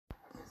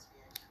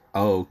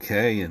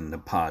Okay, and the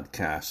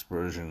podcast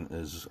version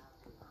is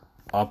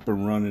up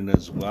and running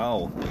as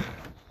well.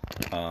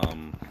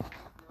 Um,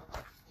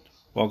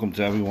 Welcome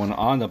to everyone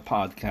on the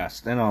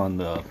podcast and on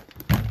the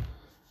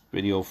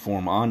video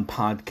form. On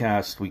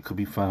podcast, we could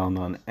be found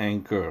on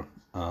Anchor,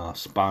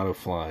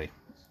 Spotify,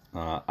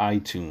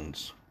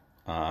 iTunes,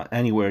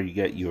 anywhere you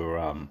get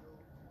your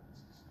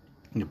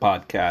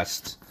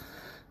podcasts,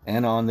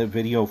 and on the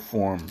video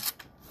form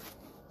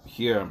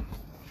here.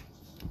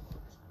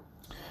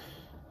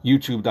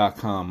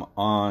 YouTube.com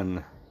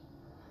on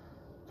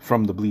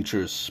From the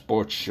Bleachers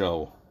Sports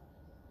Show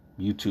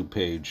YouTube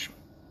page,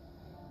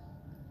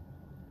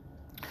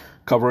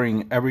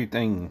 covering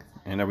everything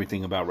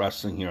about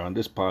wrestling here on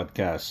this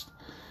podcast.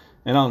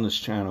 And on this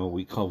channel,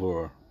 we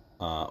cover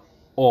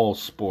all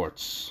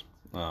sports,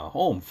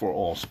 home for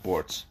all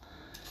sports.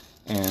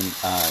 And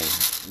I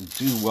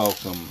do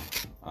welcome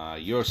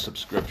your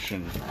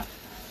subscription.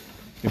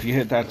 If you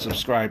hit that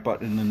subscribe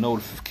button and the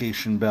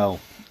notification bell,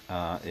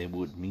 it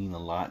would mean a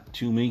lot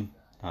to me.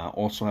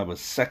 Also have a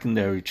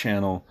secondary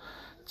channel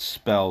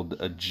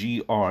spelled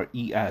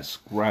G-R-E-S,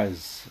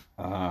 Grez,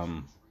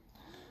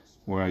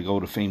 where I go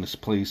to famous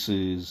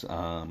places,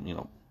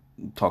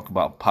 talk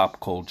about pop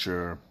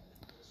culture,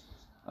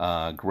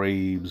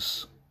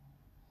 graves,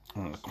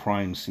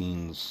 crime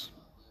scenes,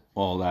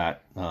 all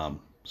that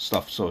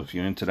stuff. So if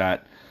you're into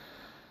that,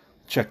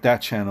 check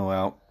that channel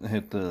out.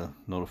 Hit the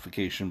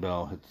notification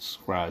bell, hit the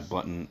subscribe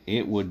button.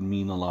 It would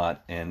mean a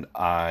lot, and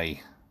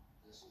I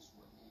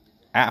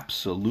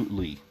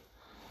absolutely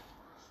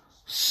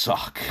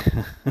suck.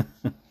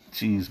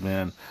 Jeez,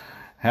 man.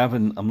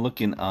 I'm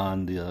looking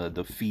on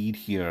the feed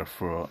here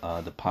for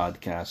the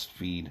podcast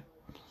feed,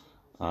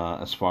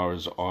 as far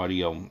as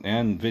audio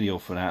and video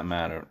for that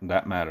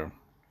matter.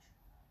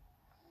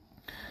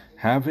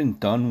 Haven't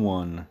done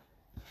one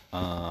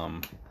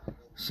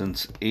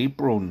since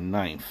April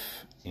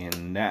 9th,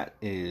 and that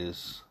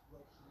is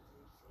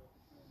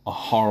a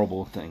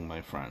horrible thing,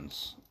 my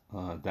friends.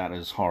 That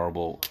is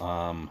horrible.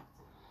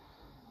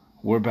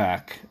 We're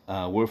back.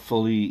 We're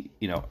fully,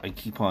 I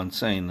keep on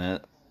saying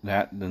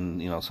that,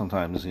 and,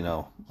 sometimes,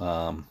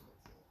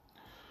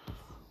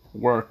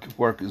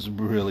 work is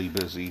really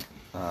busy,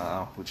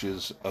 which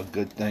is a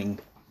good thing.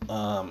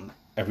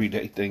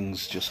 Everyday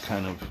things just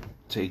kind of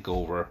take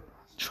over.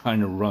 Trying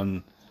to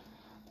run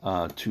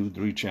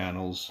 2-3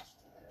 channels.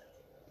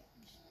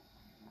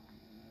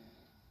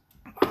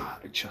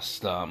 It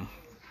just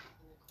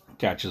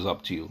catches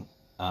up to you.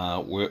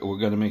 We're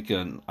going to make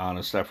an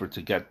honest effort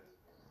to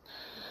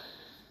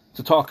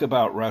talk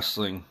about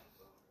wrestling,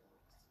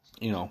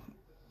 an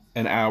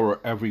hour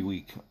every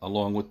week,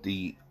 along with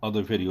the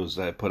other videos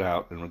that I put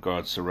out in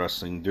regards to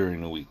wrestling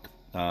during the week.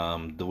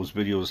 Those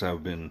videos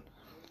have been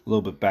a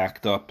little bit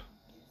backed up,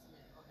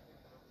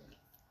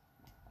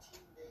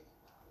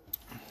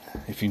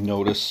 if you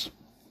notice,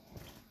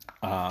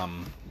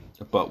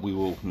 but we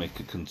will make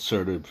a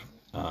concerted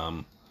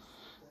an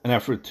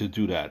effort to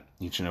do that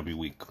each and every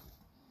week.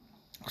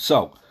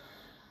 So,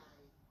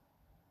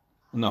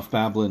 enough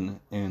babbling,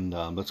 and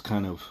let's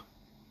kind of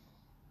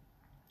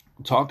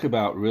talk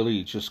about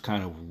really just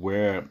kind of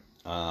where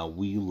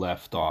we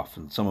left off.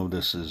 And some of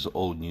this is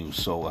old news,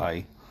 so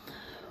I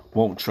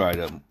won't try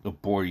to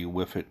bore you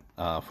with it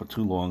for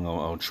too long.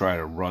 I'll try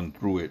to run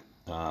through it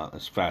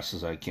as fast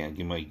as I can,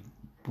 give my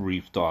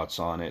brief thoughts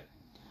on it.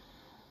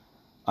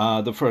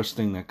 The first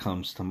thing that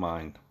comes to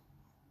mind,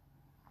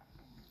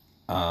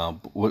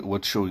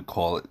 what should we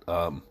call it?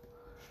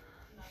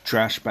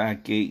 Trash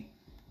bag gate,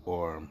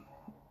 or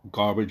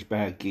garbage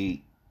bag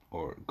gate,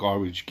 or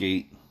garbage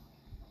gate.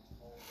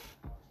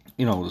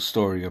 The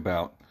story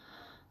about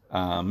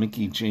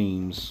Mickie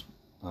James,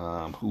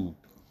 who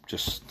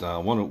just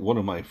one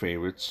of my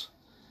favorites,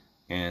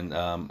 and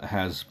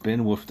has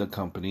been with the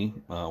company,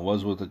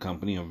 was with the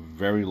company a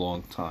very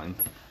long time.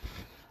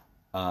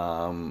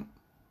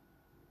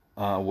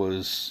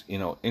 Was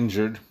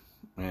injured,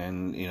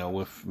 and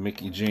with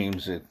Mickie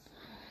James,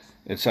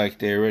 it's like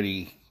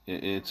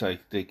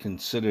they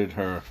consider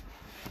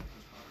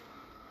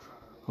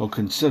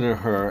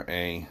her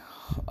a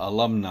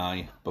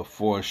alumni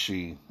before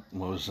she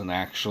was an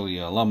actually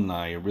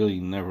alumni. It really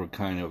never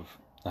kind of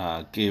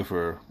gave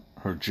her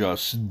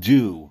just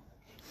due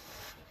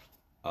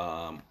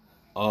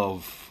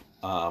of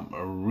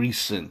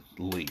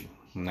recently.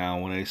 Now,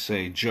 when I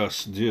say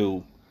just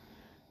due,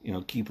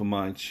 keep in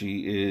mind,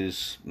 she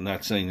is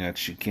not saying that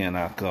she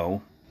cannot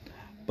go,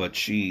 but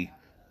she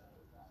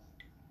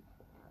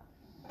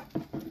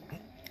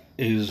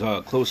is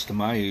close to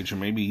my age, or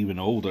maybe even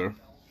older.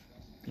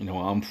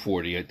 I'm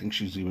 40. I think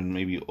she's even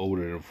maybe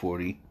older than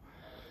 40.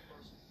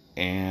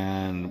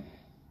 And,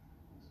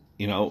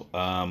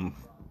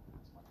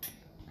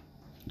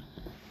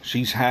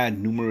 she's had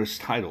numerous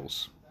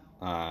titles.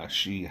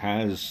 She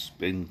has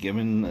been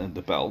given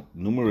the belt,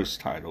 numerous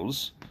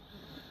titles.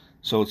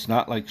 So it's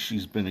not like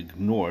she's been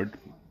ignored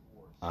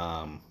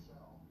in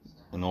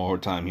all her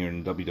time here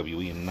in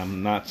WWE. And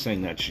I'm not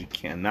saying that she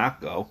cannot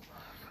go.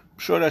 I'm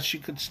sure that she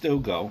could still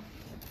go.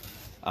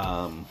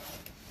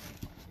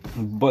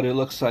 But it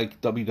looks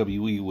like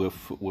WWE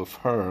with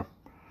her,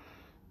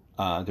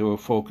 they were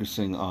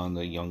focusing on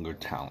the younger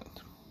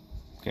talent.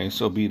 Okay,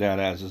 so be that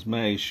as it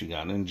may, she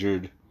got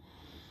injured,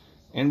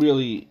 and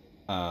really,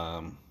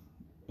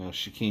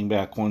 she came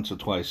back once or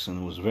twice,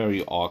 and it was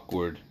very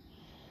awkward.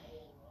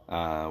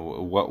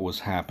 What was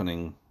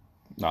happening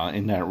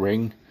in that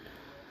ring,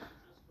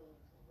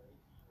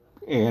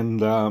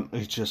 and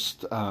it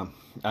just, I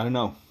don't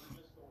know.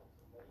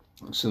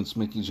 Since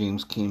Mickie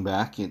James came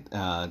back, it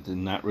did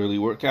not really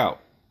work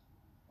out.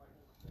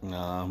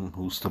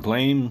 Who's to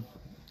blame?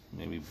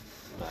 Maybe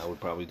I would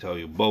probably tell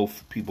you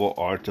both people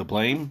are to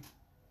blame.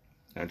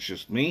 That's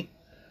just me.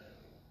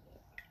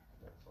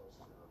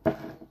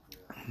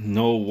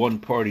 No one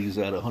party's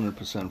at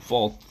 100%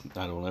 fault,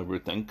 I don't ever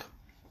think,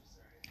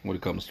 when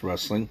it comes to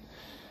wrestling.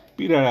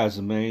 Be that as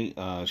it may,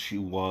 she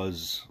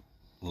was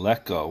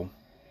let go.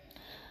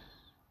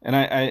 And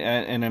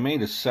I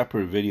made a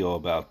separate video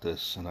about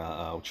this, and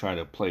I'll try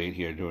to play it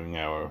here during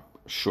our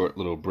short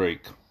little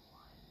break.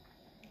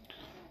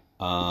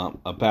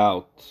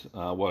 About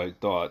what I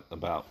thought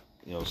about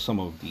some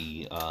of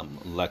the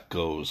let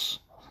goes.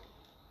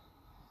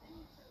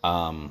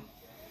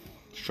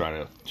 Try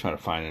to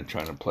find it and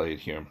try to play it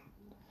here.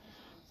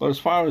 But as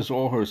far as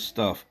all her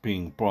stuff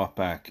being brought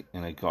back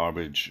in a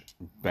garbage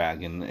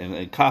bag, and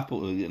a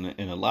couple,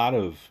 in a lot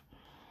of,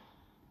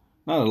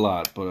 not a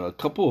lot, but a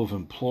couple of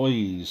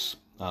employees,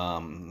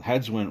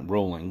 heads went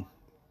rolling,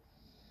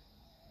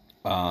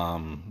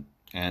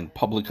 and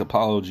public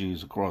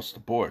apologies across the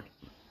board.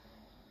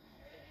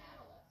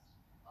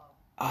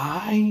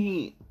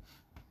 I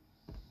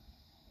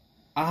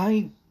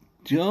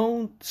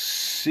don't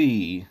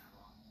see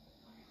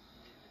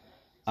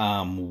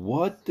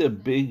what the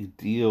big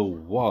deal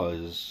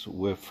was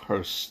with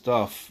her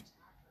stuff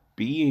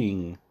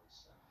being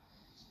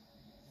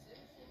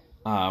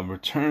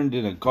returned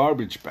in a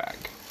garbage bag.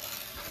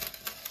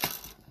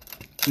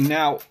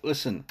 Now,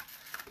 listen,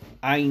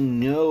 I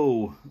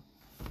know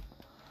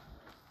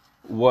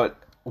what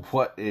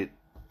it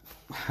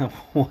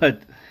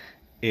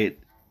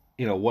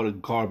what a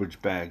garbage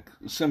bag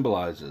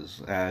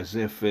symbolizes, as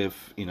if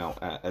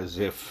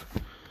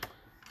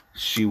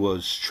she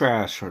was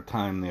trash, her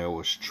time there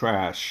was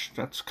trash.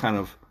 That's kind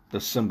of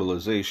the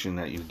symbolization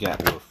that you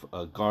get with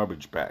a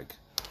garbage bag.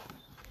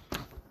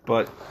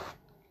 But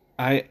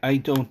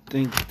I don't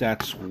think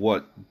that's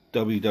what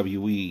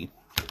WWE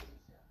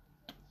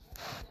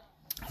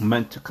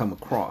meant to come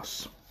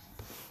across.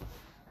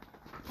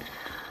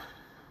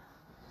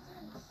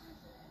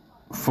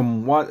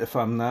 From what, if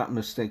I'm not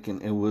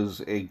mistaken, it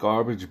was a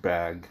garbage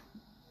bag,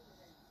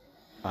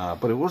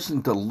 but it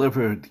wasn't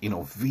delivered, via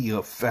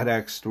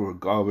FedEx through a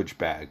garbage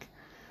bag.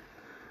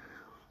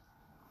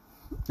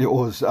 It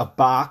was a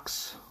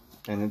box,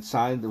 and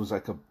inside there was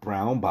like a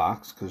brown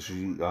box, because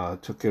she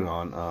took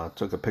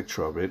a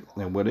picture of it,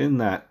 and within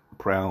that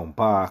brown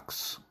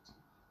box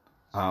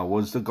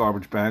was the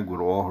garbage bag with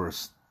all her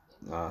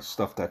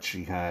stuff that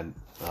she had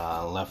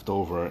left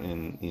over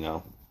in,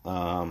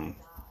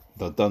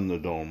 the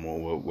Thunderdome,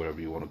 or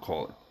whatever you want to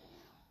call it.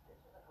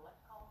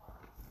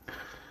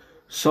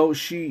 So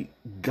the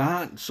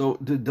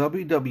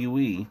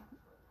WWE,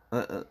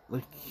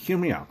 hear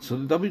me out. So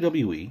the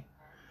WWE,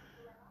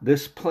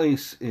 this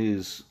place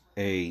is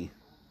a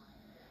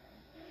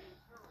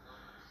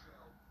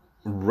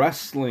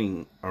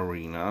wrestling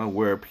arena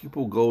where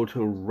people go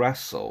to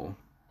wrestle,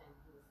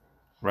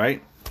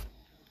 right?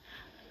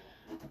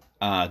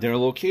 They're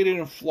located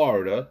in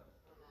Florida.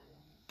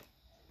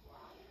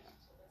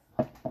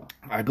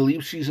 I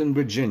believe she's in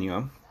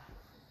Virginia.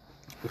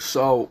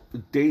 So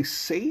they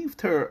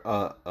saved her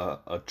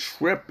a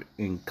trip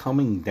in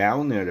coming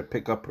down there to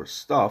pick up her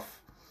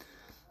stuff.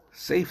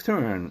 Saved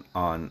her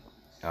on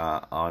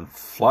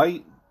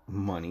flight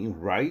money,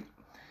 right?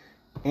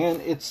 And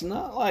it's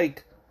not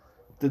like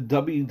the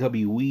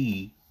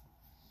WWE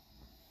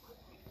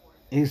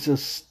is a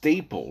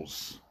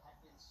Staples.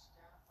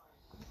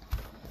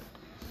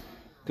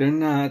 They're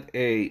not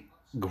a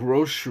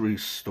grocery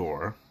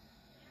store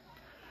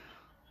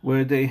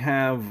where they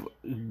have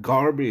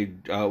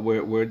garbage,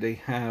 where they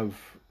have,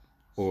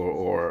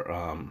 or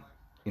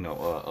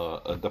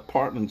a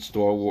department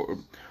store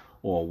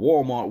or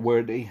Walmart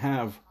where they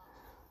have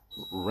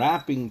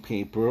wrapping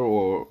paper,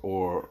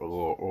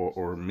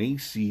 or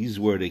Macy's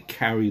where they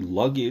carry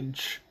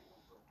luggage.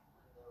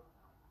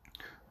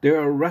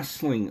 They're a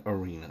wrestling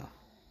arena.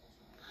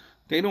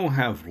 They don't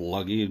have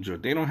luggage, or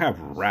they don't have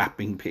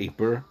wrapping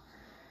paper,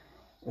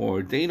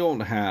 or they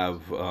don't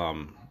have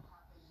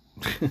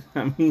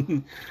I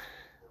mean,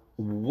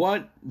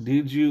 what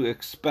did you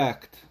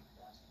expect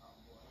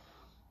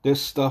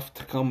this stuff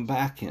to come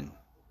back in?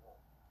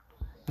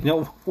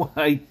 What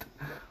I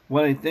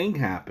think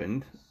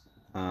happened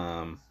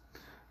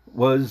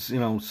was,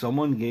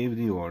 someone gave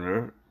the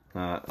order.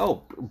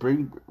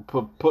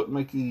 Put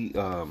Mickie,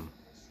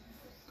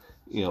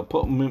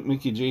 put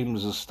Mickie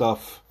James'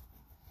 stuff.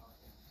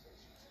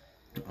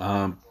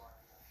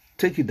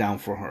 Take it down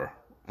for her.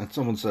 And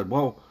someone said,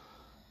 well,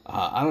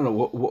 I don't know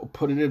what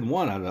put it in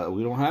one.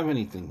 We don't have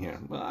anything here.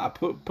 I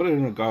put it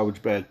in a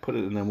garbage bag. Put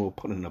it, and then we'll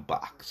put it in a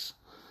box.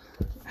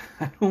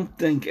 I don't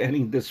think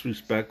any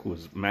disrespect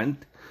was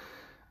meant.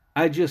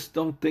 I just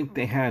don't think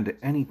they had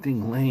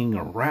anything laying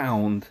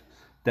around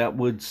that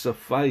would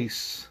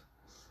suffice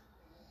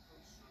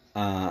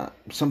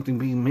something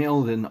being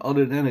mailed in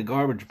other than a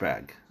garbage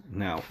bag.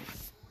 Now,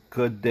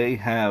 could they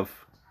have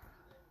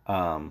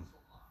gone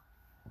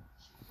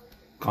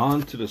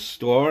to the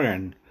store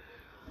and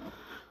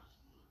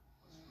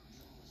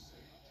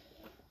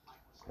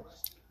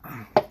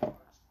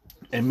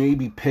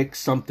maybe pick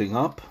something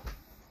up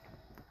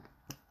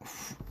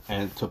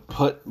and to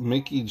put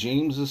Mickie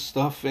James's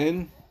stuff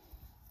in?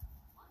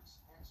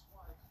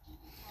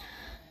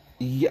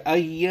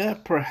 Yeah,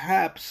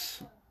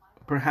 perhaps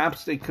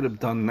they could have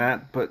done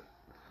that, but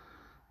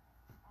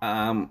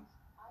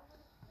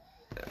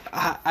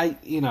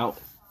you know,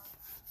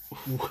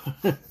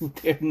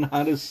 they're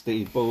not a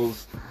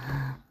Staples.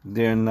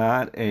 They're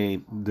not a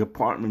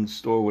department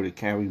store where they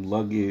carry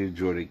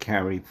luggage or they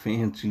carry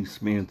fancy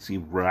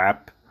smancy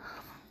wrap.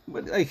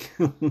 But like,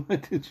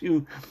 what did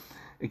you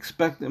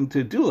expect them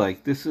to do?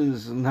 Like, this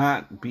is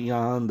not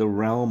beyond the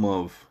realm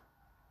of,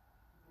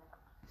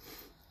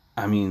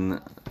 I mean,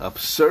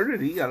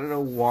 absurdity. I don't know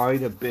why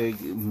the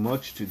big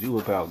much to do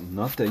about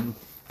nothing.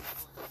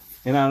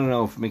 And I don't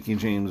know if Mickie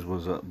James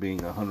was being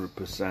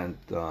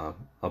 100%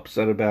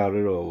 upset about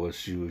it, or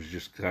she was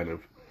just kind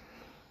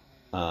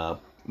of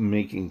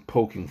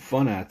poking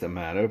fun at the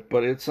matter.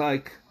 But it's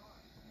like,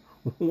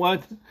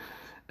 what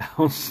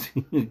else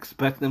do you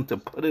expect them to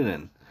put it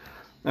in?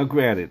 Now,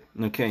 granted,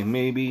 okay,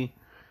 maybe,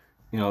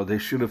 they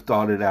should have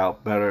thought it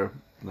out better.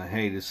 Like,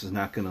 hey, this is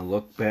not going to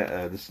look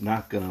bad. This is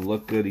not going to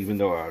look good, even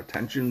though our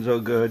intentions are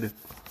good.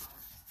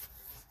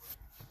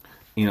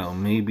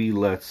 Maybe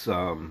let's,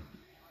 I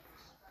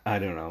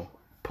don't know,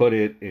 put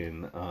it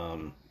in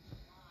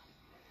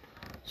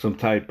some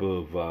type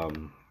of,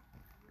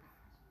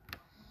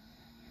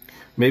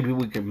 maybe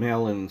we could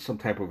mail in some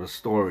type of a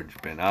storage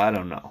bin. I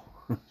don't know,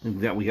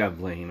 that we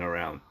have laying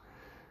around.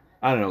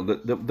 I don't know.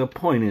 The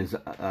point is,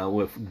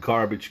 with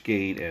Garbage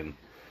Gate and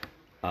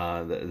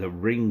the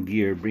ring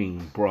gear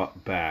being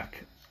brought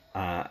back,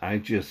 I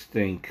just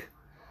think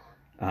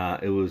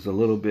it was a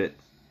little bit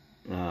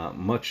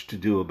much to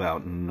do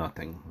about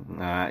nothing.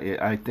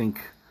 I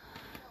think,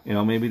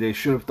 maybe they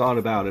should have thought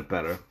about it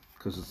better,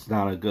 because it's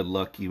not a good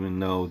look,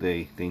 even though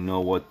they know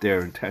what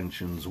their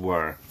intentions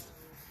were.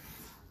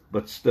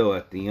 But still,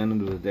 at the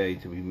end of the day,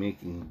 to be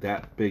making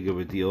that big of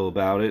a deal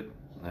about it,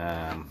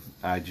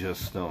 I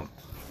just don't.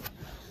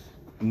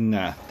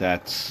 Nah,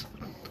 that's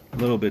a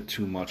little bit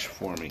too much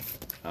for me,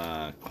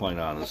 quite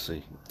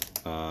honestly,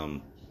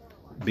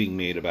 being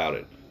made about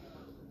it.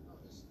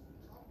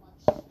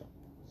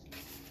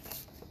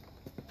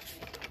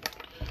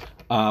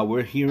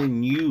 We're hearing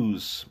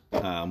news,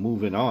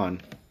 moving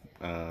on,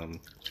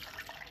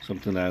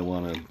 something that I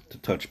wanted to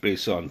touch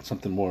base on,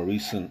 something more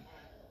recent.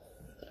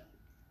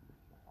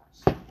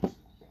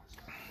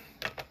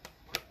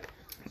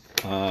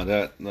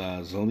 That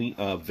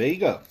Zelina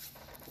Vega,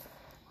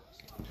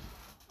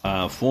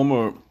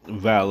 former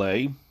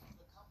valet,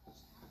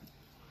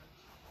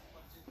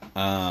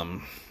 a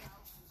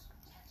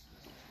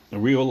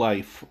real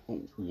life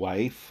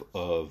wife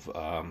of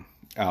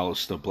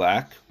Aleister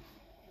Black,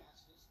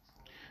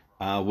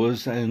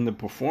 was in the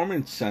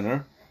Performance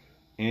Center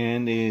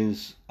and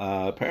is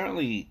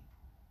apparently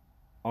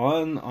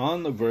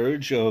on the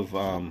verge of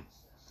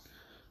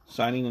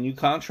signing a new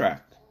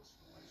contract.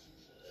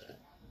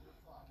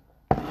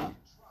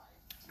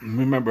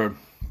 Remember,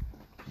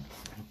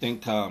 I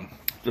think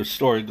the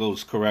story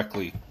goes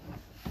correctly.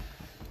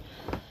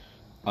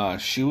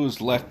 She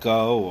was let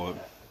go,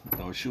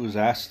 or she was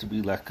asked to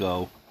be let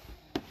go,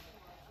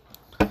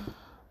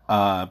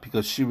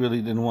 because she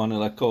really didn't want to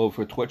let go of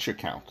her Twitch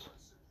account.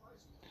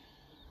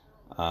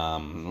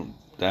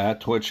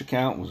 That Twitch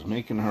account was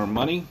making her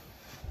money.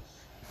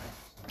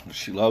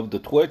 She loved the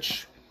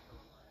Twitch.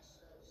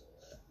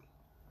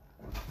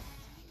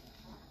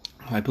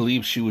 I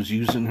believe she was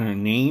using her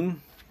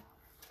name,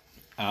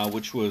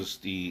 which was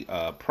the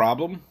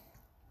problem.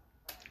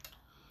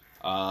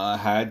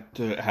 Had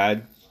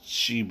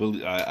she,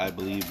 I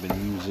believe,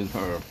 been using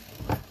her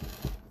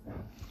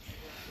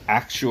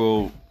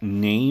actual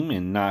name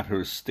and not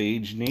her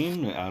stage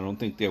name, I don't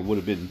think there would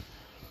have been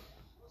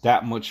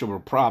that much of a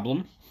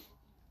problem.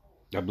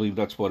 I believe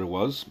that's what it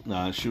was.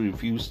 She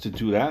refused to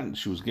do that, and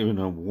she was given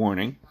a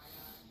warning,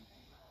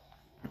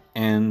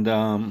 and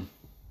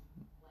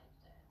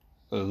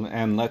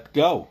let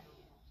go,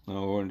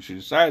 or she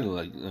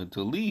decided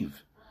to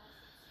leave.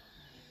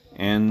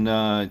 And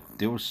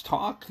there was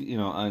talk,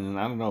 and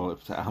I don't know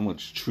how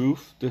much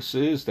truth this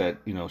is, that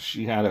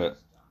she had a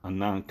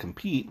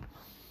non-compete,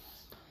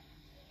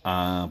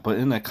 but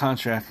in that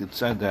contract it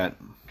said that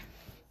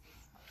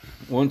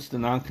once the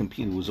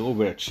non-compete was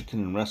over, she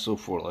can wrestle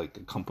for like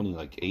a company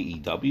like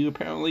AEW,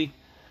 apparently,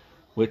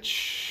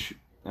 which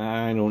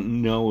I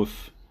don't know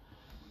if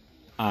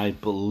I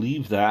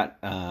believe that.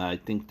 I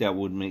think that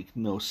would make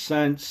no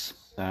sense.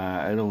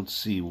 I don't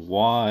see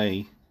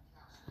why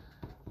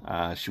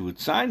she would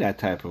sign that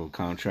type of a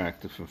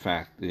contract if, in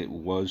fact, it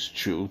was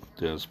true.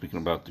 Speaking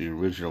about the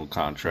original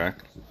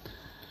contract.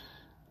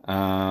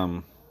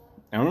 I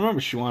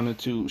remember she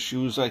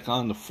was like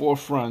on the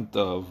forefront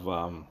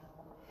of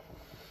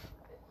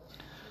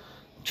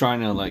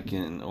trying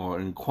to or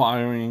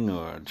inquiring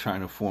or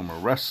trying to form a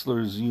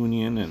wrestlers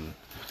union, and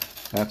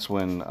that's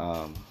when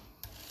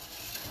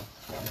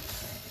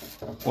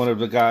one of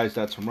the guys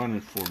that's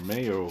running for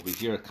mayor over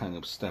here kind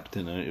of stepped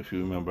in. If you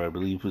remember, I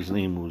believe his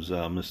name was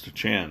Mr.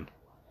 Chan.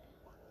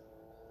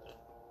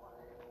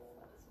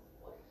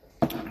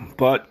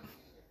 But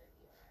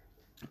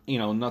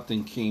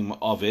nothing came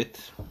of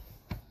it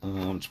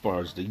as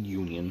far as the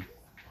union,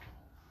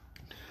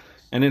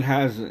 and it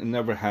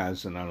never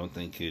has, and I don't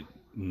think it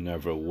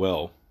never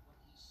will.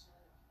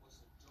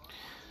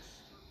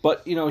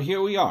 But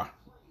here we are.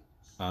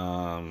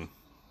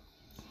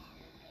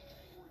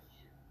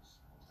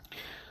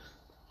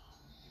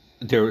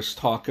 There is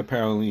talk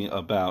apparently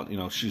about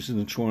she's in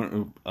the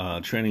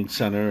training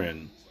center,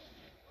 and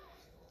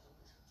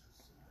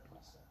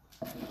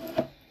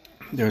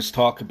there's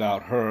talk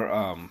about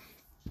her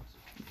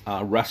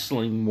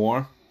wrestling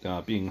more,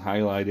 being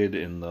highlighted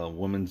in the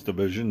women's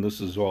division.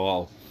 This is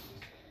all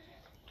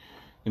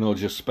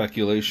just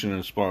speculation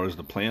as far as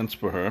the plans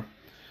for her.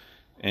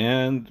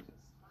 And,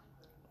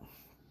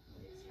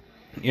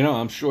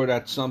 I'm sure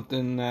that's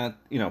something that,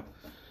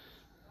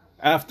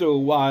 after a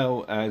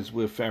while, as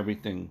with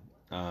everything,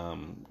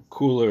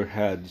 cooler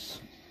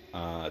heads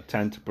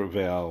tend to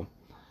prevail.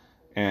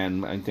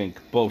 And I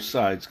think both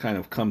sides kind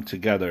of come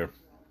together.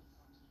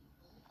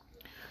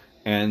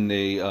 And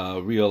they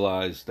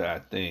realize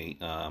that they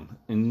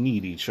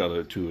need each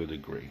other to a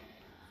degree.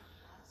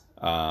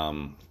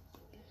 And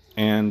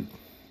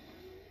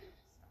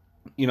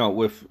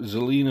with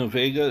Zelina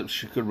Vega, if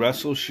she could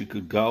wrestle, she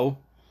could go.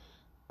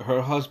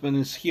 Her husband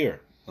is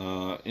here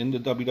in the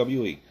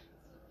WWE.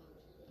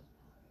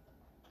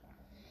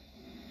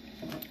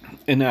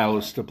 And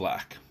Aleister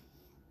Black.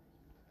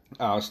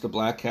 Aleister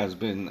Black has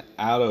been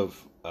out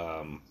of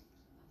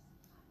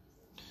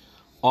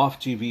off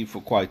TV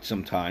for quite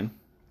some time.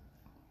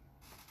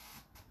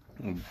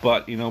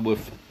 But,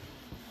 with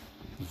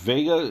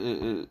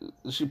Vega,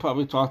 she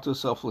probably talked to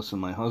herself, listen,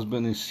 my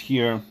husband is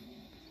here.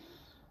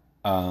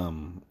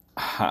 My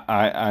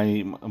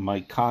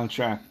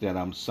contract that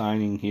I'm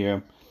signing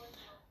here,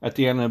 at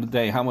the end of the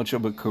day, how much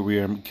of a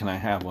career can I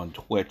have on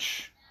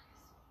Twitch?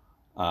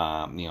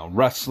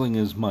 Wrestling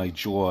is my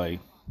joy.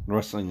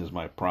 Wrestling is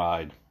my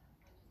pride.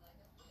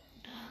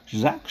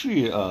 She's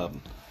actually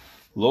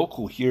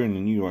local here in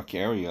the New York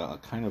area,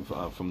 kind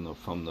of from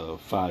the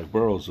five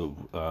boroughs of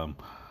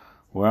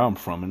where I'm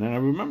from. And then I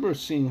remember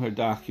seeing her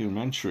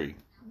documentary.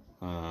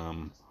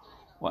 I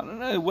don't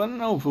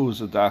know if it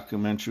was a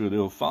documentary or they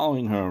were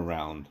following her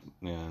around.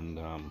 And,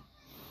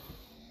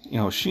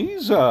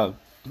 she's a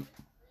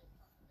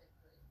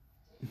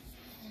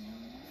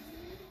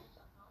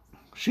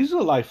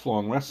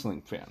lifelong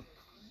wrestling fan.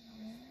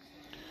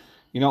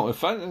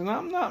 And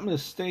I'm not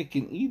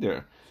mistaken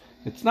either,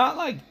 it's not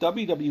like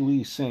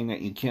WWE saying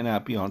that you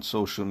cannot be on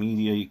social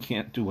media, you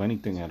can't do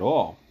anything at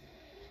all.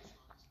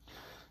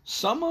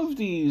 Some of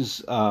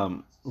these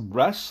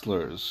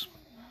wrestlers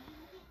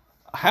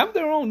have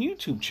their own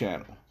YouTube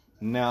channel.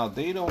 Now,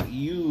 they don't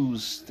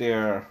use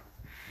their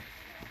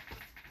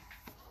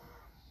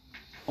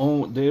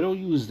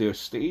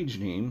stage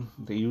name.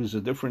 They use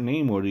a different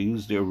name, or they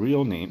use their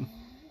real name.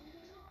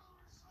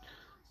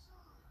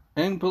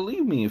 And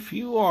believe me, if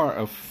you are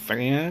a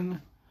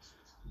fan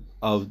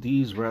of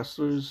these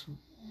wrestlers,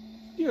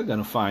 you're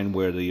going to find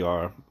where they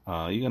are.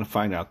 You're going to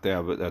find out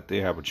that they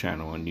have a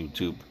channel on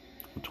YouTube,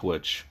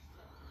 Twitch.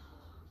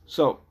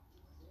 So,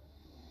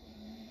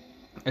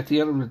 at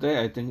the end of the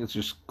day, I think it's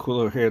just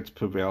cooler heads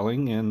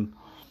prevailing. And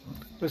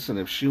listen,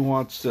 if she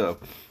wants to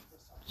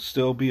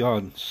still be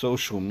on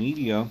social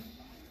media,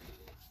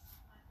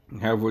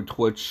 have her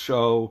Twitch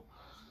show.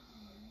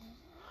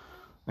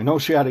 I know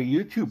she had a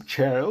YouTube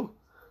channel.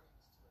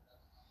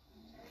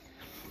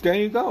 There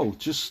you go.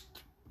 Just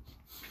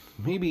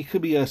maybe it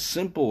could be as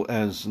simple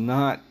as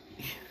not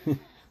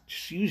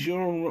just use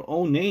your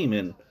own name,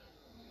 and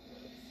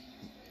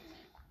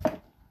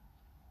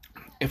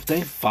if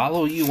they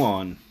follow you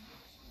on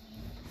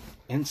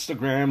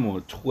Instagram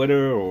or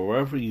Twitter or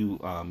wherever you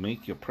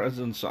make your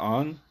presence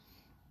on,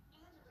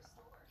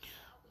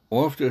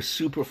 or if they're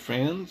super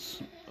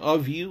fans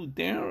of you,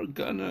 they're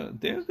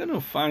gonna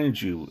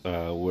find you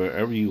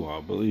wherever you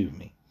are. Believe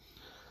me.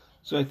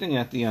 So I think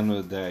at the end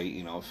of the day,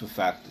 if in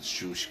fact it's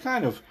true, she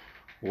kind of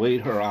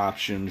weighed her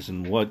options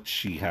and what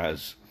she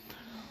has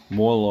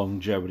more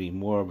longevity,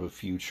 more of a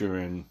future,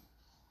 and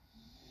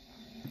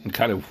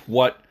kind of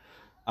what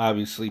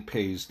obviously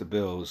pays the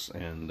bills.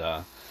 And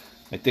I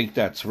think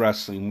that's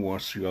wrestling more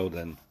so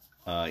than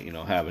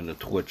having a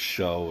Twitch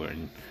show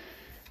and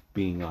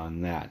being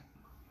on that.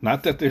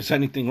 Not that there's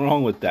anything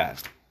wrong with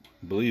that,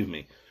 believe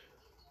me.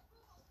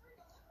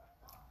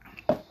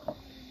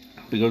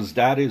 because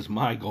that is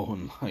my goal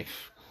in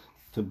life,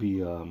 to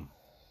be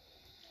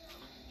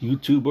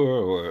YouTuber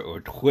or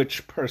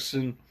Twitch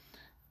person,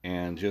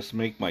 and just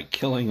make my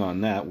killing on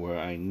that, where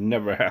I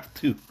never have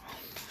to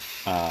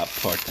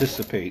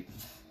participate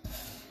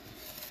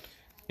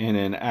in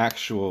an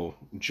actual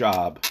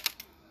job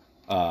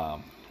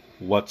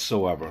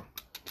whatsoever.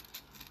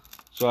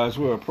 So as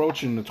we're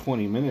approaching the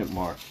 20-minute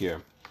mark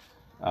here,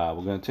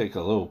 we're going to take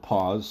a little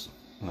pause.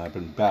 And I've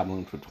been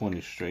babbling for 20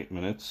 straight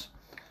minutes.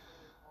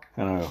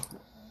 Kind of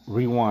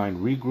rewind,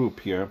 regroup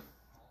here,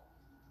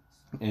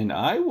 and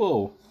I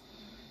will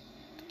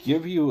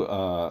give you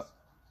a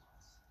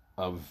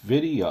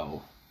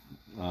video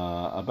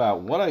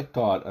about what I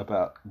thought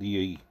about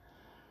the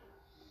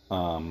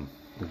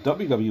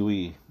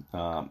WWE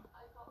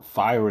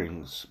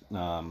firings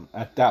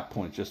at that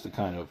point, just to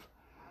kind of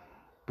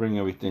bring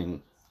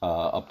everything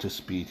up to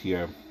speed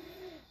here.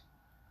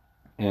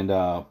 And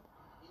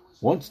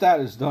once that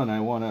is done, I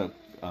want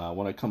to,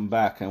 when I come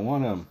back, I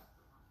want to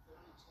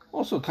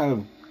also kind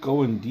of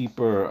go in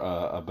deeper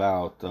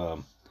about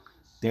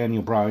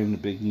Daniel Bryan, the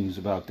big news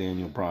about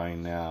Daniel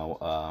Bryan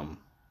now,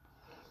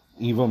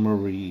 Eva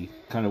Marie,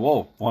 kind of,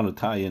 want to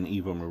tie in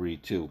Eva Marie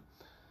too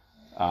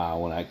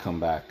when I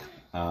come back.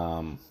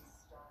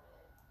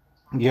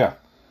 Yeah,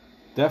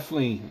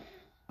 definitely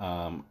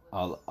a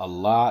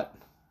lot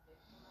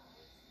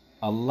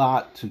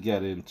to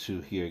get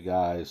into here,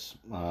 guys.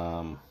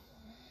 A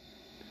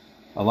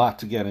lot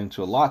to get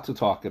into, a lot to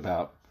talk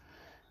about.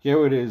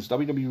 Here it is.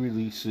 WWE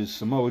releases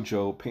Samoa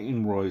Joe,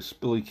 Peyton Royce,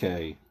 Billy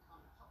Kay,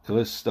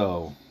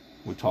 Kalisto.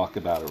 We'll talk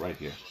about it right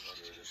here.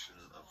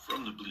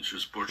 From the Bleacher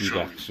Sports Be Show.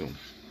 back soon.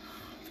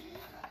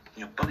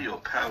 Your buddy, your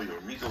pal, your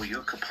amigo,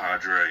 your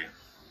compadre,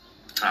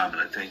 Tom,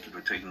 and I thank you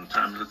for taking the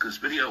time to look at this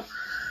video.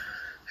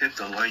 Hit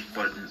the like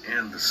button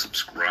and the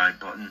subscribe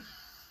button.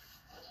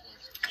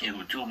 It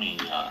would do me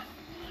a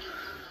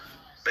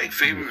big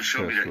favor to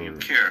show me that you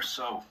care.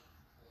 So,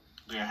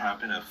 there have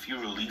been a few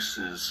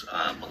releases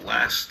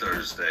last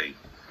Thursday.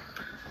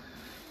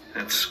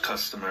 It's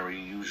customary,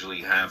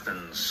 usually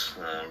happens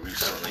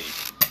recently,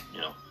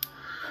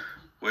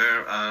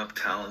 where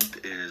talent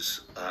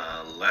is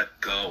let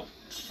go.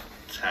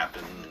 It's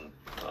happened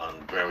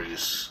on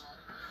various,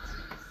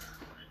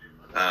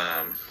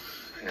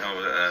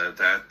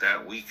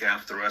 that week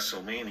after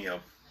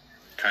WrestleMania,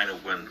 kind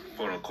of when,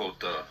 quote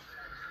unquote, the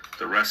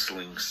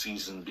wrestling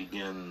season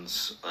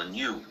begins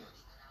anew.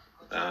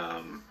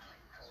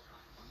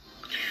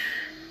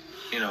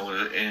 In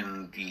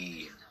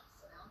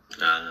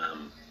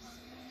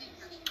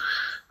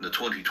the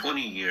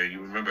 2020 year,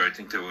 you remember, I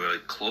think there were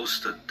close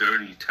to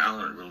 30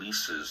 talent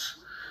releases,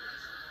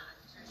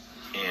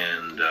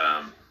 and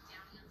a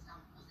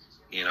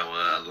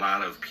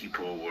lot of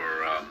people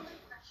were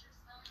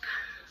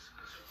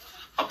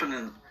up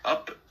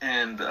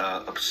and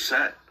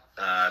upset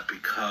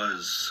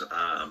because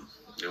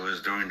it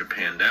was during the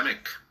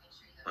pandemic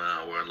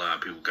where a lot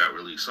of people got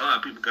released. A lot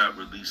of people got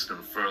released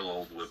and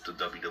furloughed with the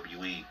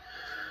WWE.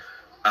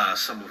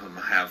 Some of them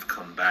have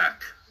come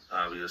back,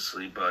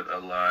 obviously, but a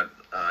lot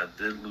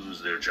did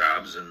lose their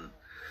jobs. And,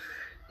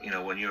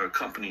 when you're a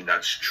company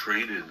that's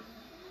traded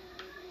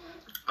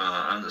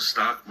on the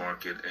stock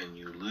market and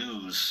you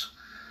lose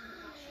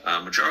a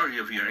majority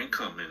of your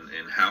income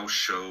in house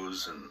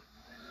shows and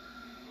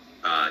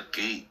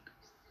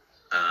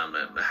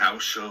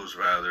house shows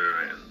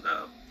rather, and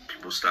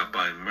people stop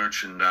buying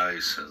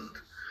merchandise and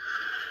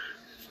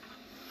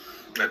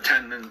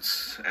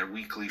attendance at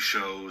weekly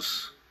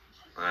shows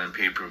and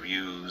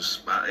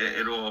pay-per-views,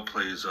 it all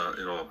plays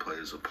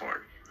a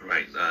part,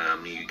 right?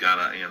 You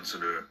gotta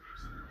answer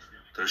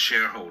the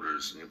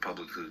shareholders in your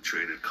publicly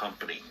traded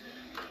company.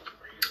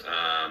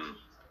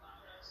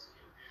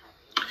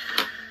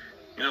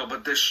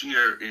 But this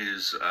year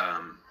is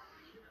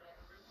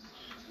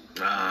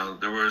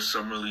there were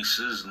some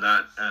releases,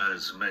 not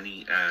as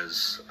many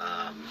as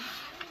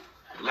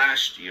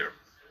last year.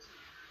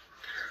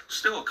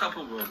 Still, a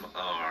couple of them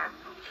are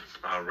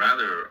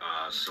rather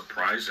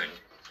surprising.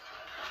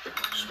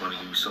 Just want to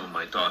give you some of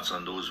my thoughts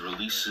on those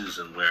releases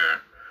and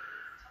where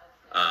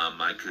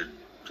I could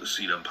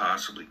see them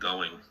possibly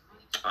going.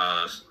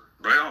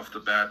 Right off the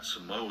bat,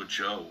 Samoa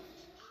Joe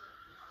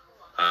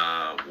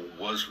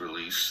was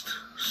released.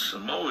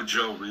 Samoa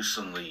Joe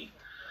recently,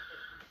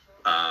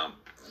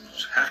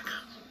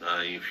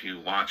 if you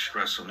watched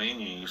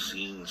WrestleMania, you've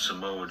seen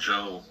Samoa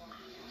Joe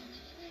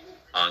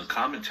on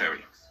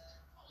commentary.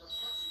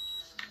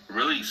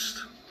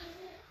 Released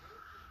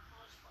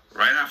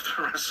right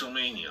after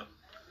WrestleMania.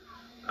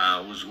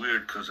 It was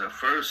weird because at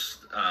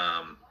first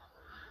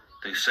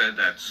they said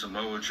that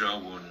Samoa Joe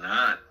will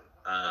not,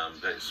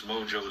 that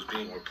Samoa Joe was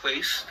being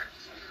replaced,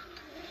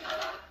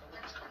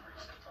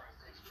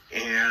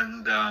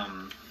 and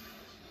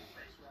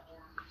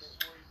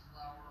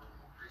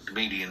they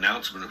made the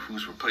announcement of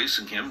who's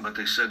replacing him, but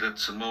they said that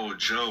Samoa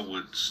Joe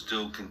would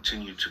still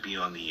continue to be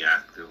on the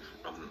active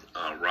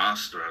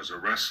roster as a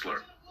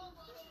wrestler.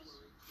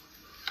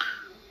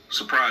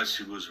 Surprised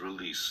he was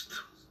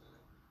released.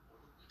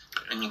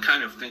 And you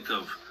kind of think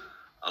of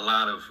a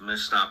lot of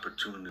missed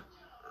opportunity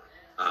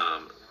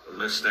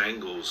missed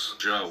angles,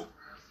 Joe,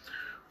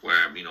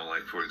 where,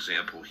 like, for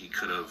example, he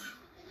could have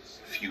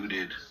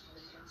feuded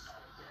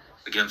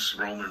against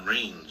Roman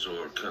Reigns,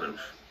 or could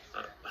have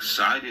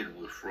sided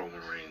with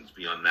Roman Reigns,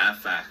 be on that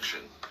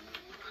faction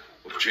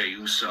with Jey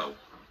Uso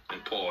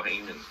and Paul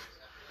Heyman,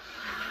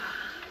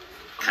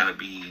 kind of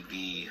be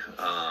the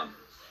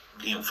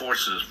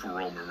enforcers for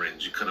Roman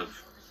Reigns. You could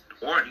have,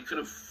 or he could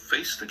have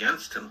faced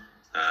against him.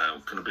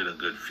 Could have been a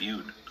good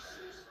feud.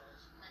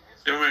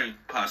 There are many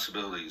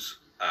possibilities,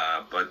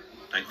 but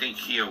I think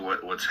here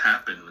what's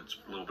happened, it's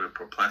a little bit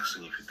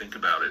perplexing if you think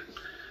about it.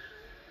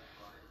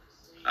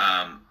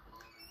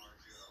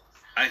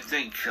 I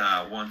think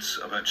once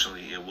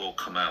eventually it will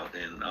come out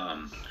in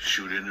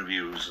shoot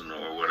interviews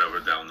or whatever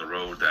down the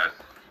road, that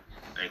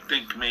I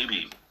think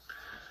maybe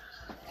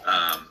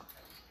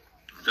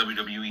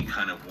WWE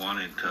kind of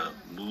wanted to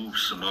move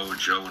Samoa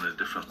Joe in a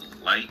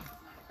different light.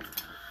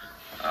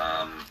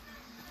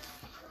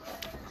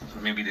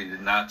 Maybe they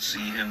did not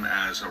see him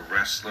as a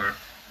wrestler.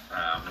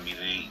 Maybe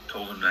they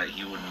told him that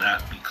he would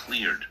not be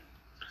cleared.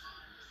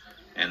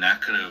 And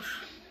that could have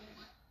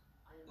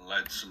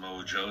led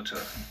Samoa Joe to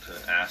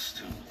ask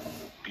to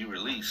be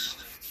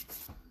released.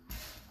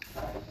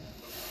 Or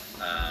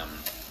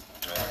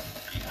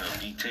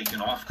be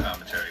taken off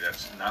commentary.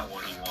 That's not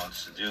what he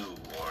wants to do.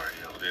 Or,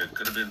 there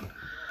could have been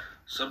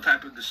some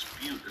type of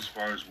dispute as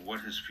far as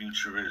what his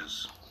future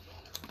is.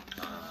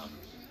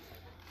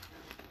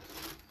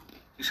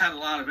 He's had a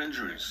lot of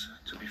injuries,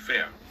 to be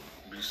fair,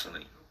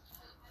 recently.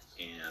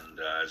 And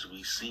as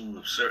we've seen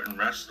with certain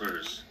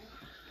wrestlers,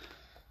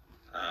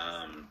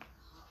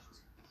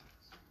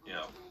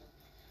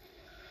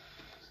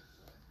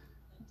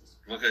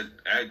 look at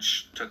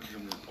Edge, took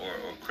him, or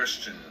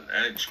Christian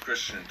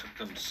took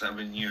them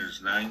 7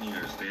 years, 9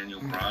 years. Daniel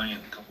Bryan,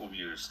 a couple of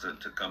years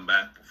to come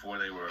back before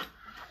they were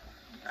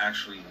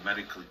actually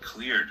medically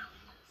cleared.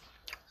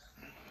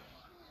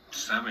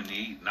 7,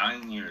 8,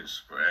 9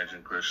 years for Edge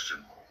and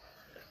Christian.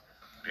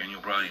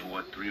 Daniel Bryan,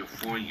 3 or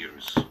 4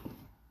 years.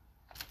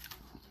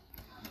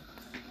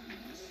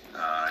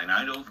 And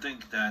I don't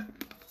think that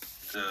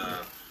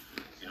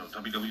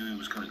WWE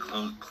was going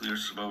to clear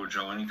Samoa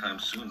Joe anytime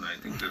soon. I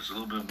think there's a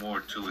little bit more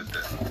to it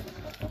than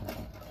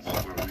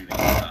what we're reading,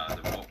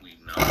 than what we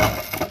know.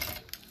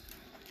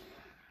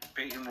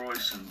 Peyton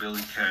Royce and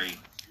Billy Kay.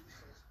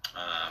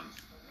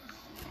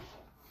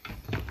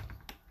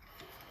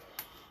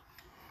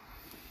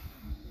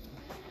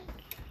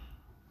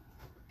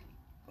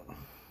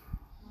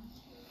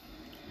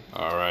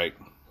 All right,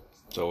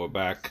 so we're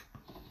back.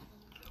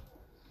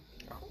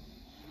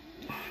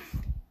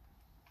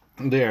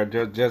 There,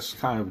 just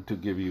kind of to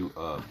give you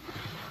a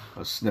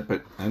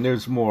snippet, and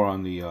there's more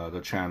on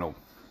the channel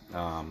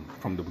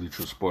from the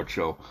Bleacher Sports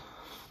Show.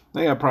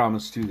 I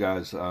promised you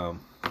guys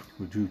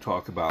we do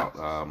talk about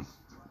a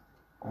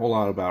whole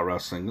lot about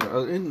wrestling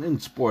in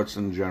sports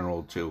in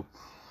general too.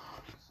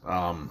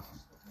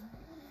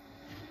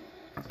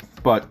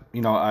 But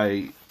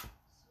I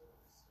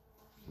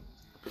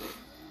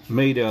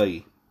made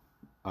a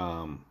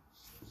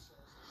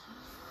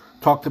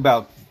talked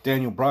about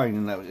Daniel Bryan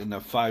in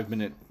that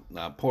 5-minute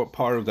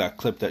part of that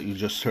clip that you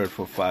just heard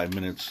for 5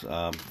 minutes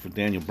for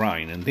Daniel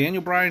Bryan. And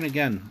Daniel Bryan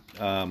again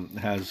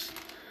has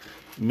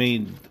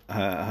been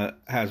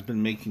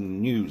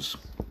making news.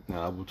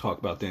 We'll talk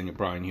about Daniel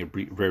Bryan here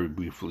very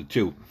briefly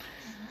too.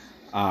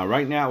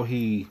 Right now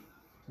he,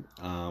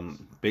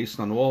 based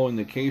on all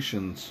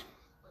indications,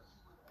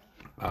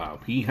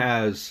 he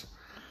has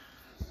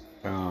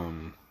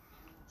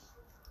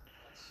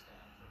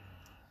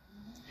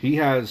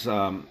he's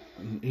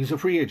a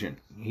free agent.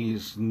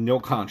 He's no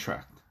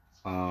contract.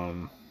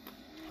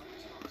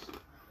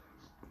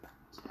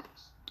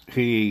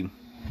 He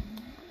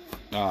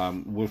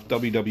with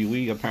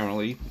WWE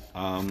apparently,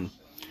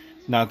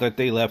 not that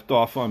they left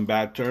off on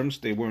bad terms,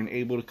 they weren't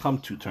able to come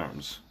to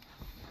terms,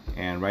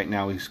 and right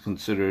now he's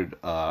considered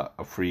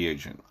a free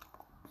agent.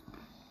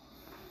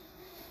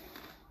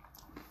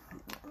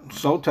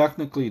 So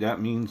technically that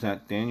means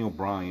that Daniel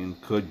Bryan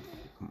could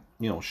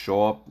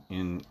show up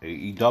in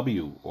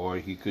AEW, or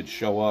he could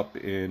show up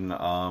in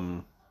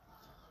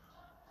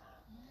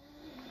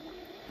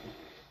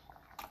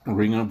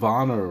Ring of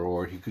Honor,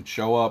 or he could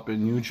show up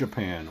in New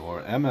Japan,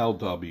 or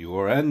MLW,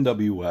 or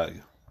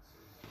NWA.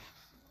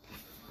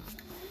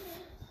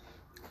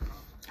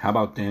 How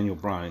about Daniel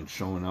Bryan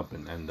showing up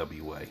in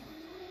NWA?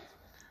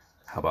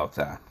 How about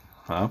that,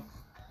 huh?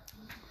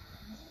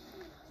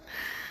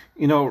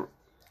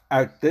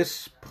 At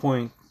this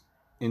point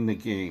in the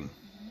game,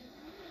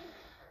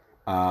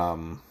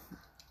 I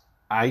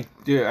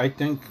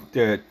think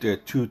there are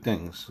two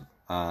things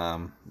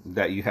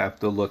that you have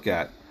to look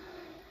at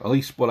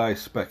least what I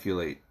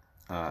speculate,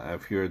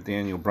 if you're a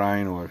Daniel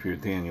Bryan, or if you're a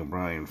Daniel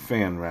Bryan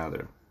fan,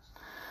 rather.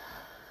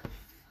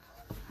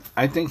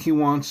 I think he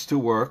wants to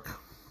work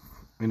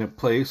in a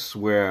place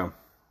where,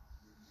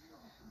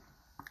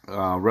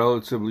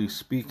 relatively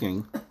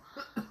speaking,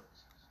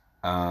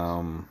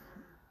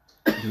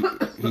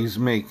 he's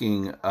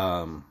making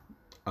a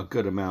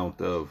good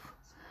amount of...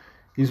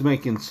 He's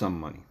making some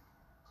money.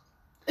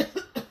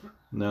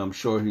 Now I'm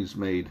sure he's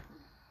made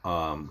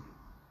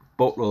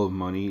boatload of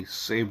money,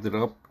 saved it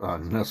up,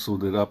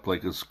 nestled it up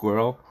like a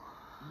squirrel.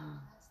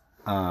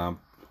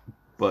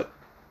 But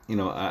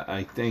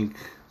I think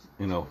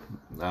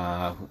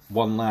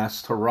one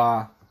last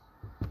hurrah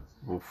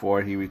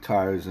before he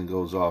retires and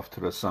goes off to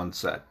the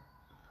sunset.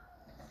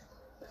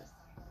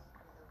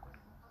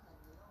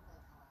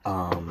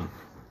 I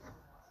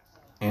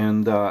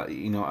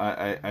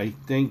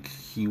think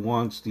he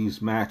wants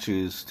these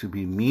matches to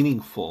be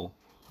meaningful,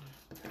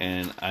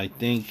 and I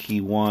think he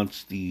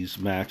wants these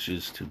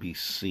matches to be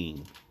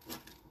seen.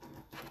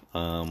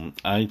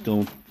 I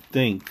don't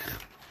think,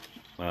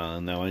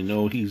 now I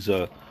know he's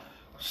a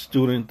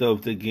student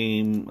of the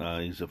game,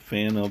 he's a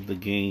fan of the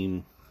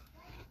game,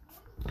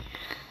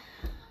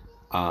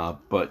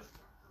 but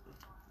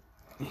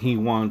he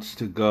wants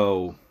to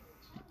go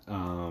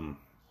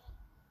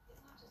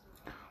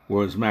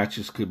where his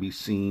matches could be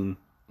seen.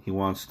 He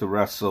wants to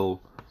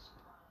wrestle,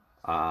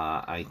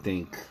 I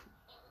think,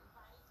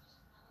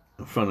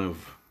 in front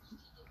of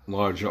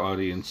larger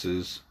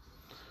audiences.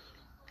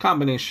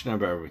 Combination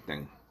of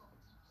everything.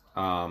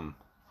 I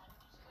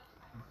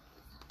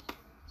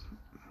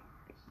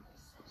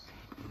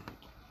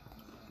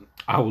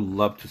would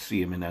love to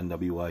see him in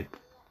NWA.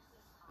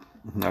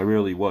 I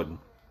really would.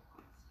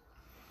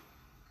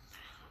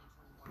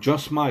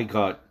 Just my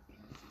gut.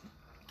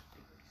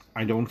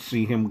 I don't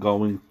see him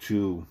going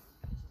to...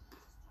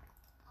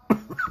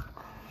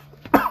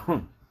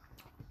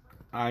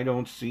 I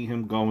don't see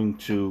him going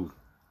to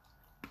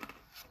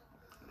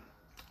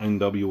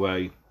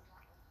NWA.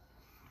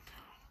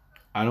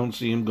 I don't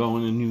see him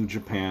going to New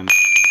Japan.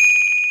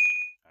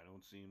 I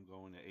don't see him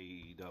going to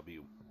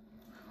AEW.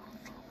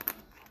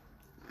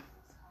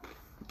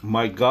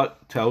 My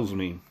gut tells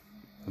me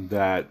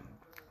that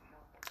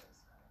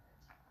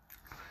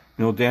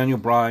Daniel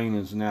Bryan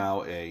is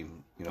now a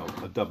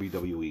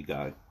WWE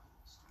guy.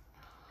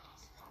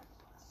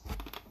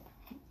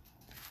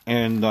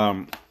 And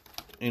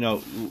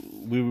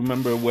we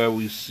remember where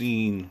we've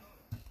seen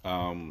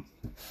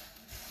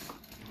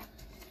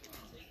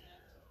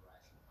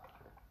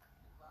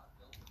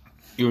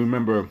you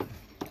remember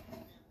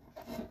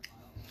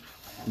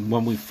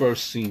when we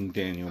first seen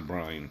Daniel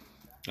Bryan,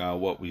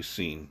 what we've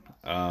seen.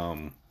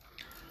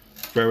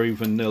 Very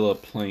vanilla,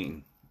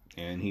 plain.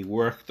 And he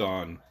worked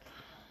on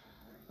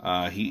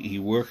he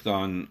worked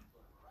on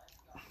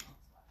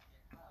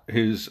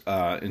his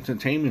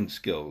entertainment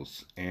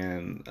skills,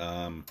 and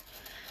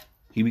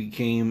he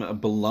became a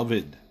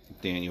beloved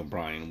Daniel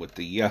Bryan with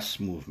the Yes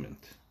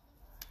movement.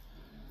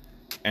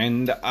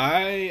 And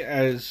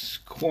as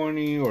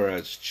corny or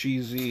as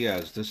cheesy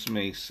as this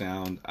may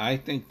sound, I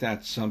think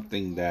that's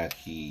something that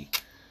he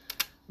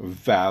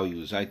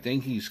values. I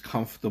think he's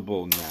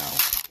comfortable now,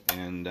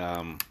 and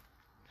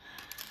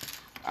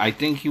I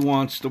think he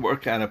wants to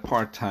work at a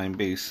part-time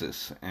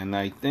basis, and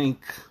I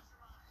think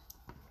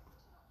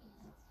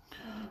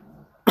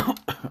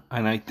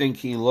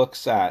he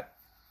looks at,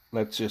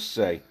 let's just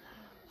say,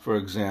 for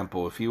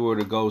example, if he were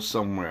to go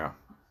somewhere,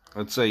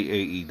 let's say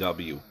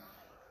AEW.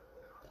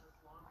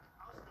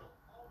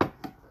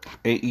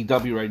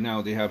 AEW right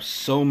now, they have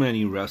so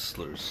many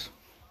wrestlers.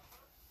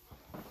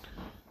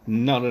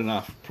 Not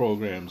enough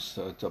programs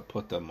to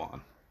put them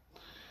on.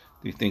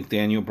 Do you think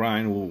Daniel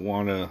Bryan will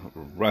want to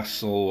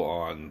wrestle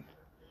on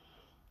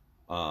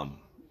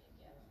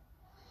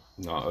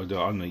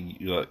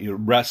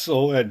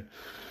wrestle and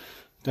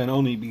then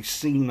only be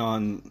seen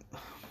on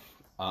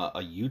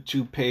a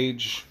YouTube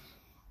page?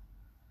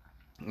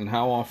 And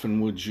how often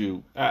would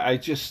you? I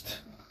just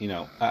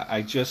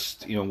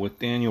with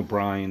Daniel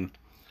Bryan,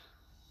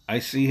 I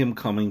see him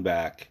coming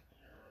back.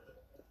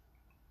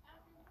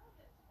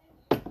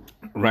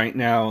 Right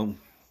now,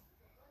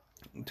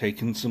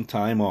 taking some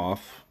time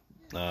off.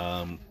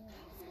 I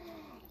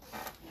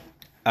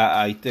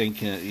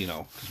think,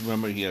 because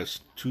remember he has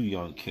 2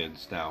 young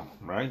kids now,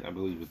 right? I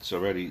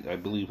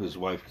believe his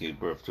wife gave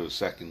birth to a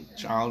second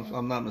child, if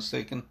I'm not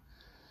mistaken.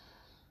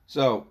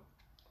 So,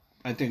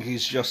 I think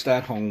he's just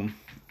at home.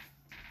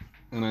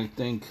 And I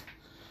think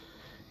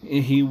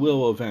he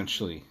will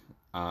eventually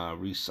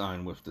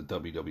re-sign with the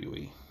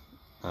WWE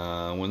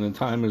when the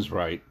time is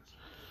right.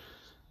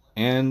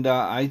 And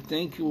I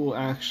think it will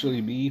actually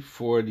be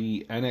for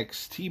the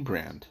NXT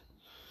brand.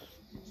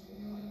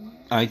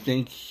 I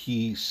think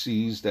he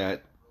sees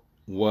that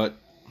what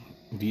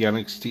the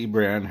NXT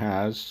brand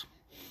has,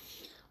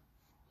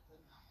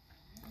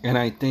 and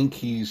I think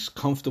he's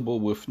comfortable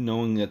with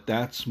knowing that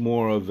that's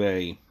more of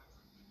a,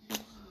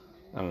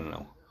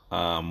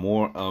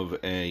 more of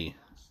a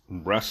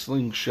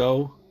wrestling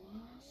show.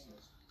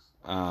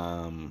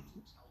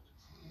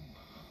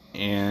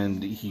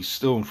 And he's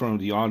still in front of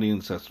the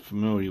audience that's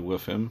familiar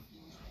with him.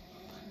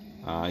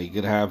 He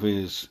could have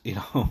his,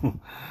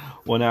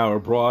 1 hour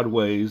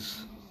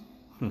Broadways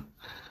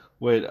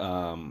with,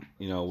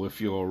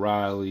 with your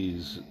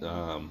O'Reillys,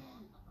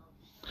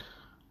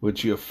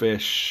 with your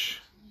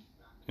Fish,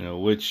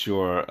 with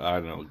your,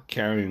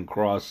 Karrion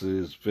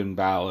Crosses, Finn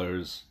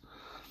Balor's.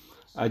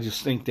 I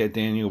just think that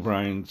Daniel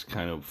Bryan's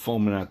kind of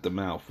foaming at the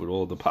mouth with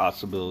all the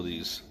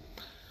possibilities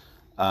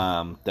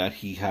that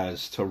he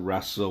has to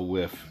wrestle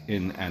with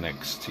in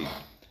NXT.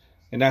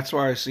 And that's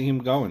where I see him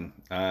going.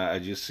 I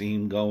just see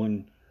him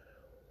going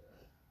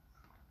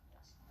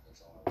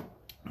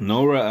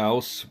nowhere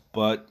else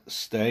but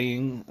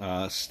sticking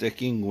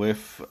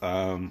with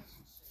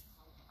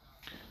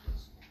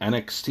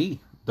NXT,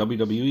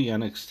 WWE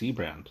NXT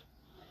brand.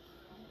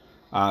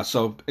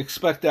 So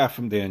expect that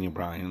from Daniel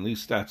Bryan. At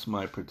least that's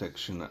my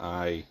prediction.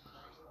 I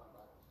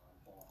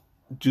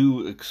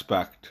do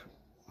expect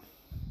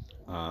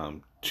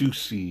to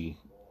see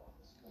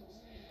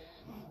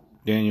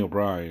Daniel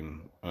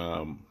Bryan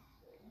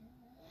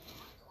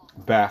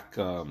back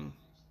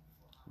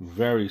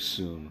very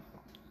soon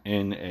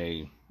in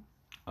a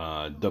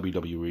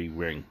WWE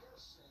ring.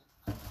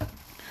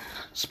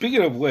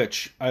 Speaking of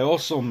which, I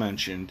also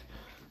mentioned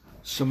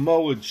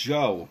Samoa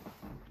Joe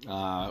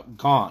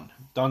gone,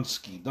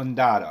 Dunsky,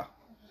 Dundada,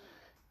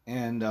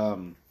 and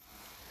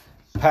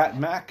Pat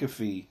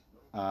McAfee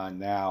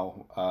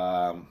now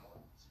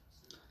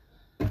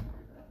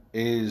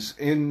is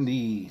in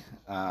the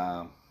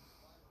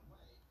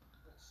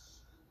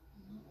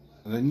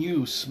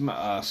new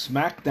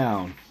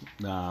SmackDown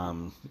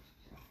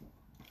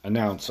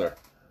announcer.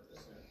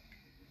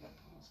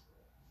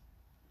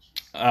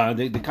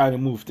 They kind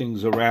of move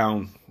things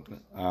around.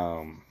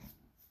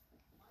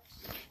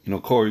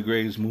 Corey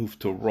Graves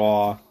moved to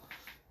Raw.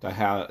 They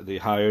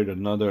hired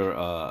another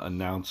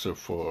announcer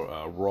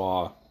for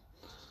Raw.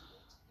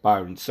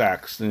 Byron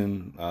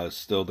Saxton is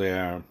still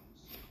there.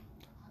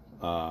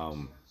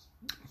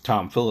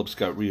 Tom Phillips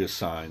got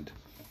reassigned.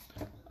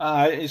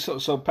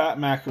 So Pat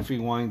McAfee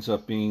winds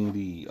up being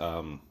the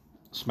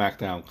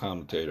SmackDown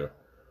commentator.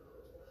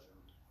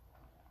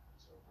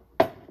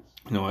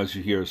 As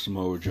you hear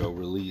Samoa Joe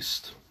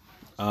released.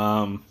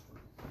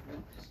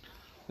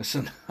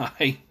 Listen,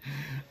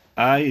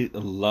 I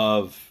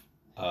love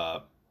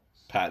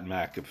Pat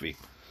McAfee.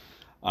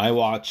 I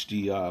watched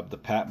the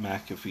Pat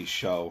McAfee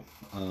show.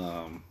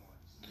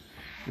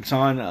 It's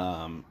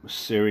on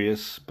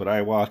Sirius, but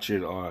I watch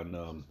it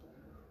on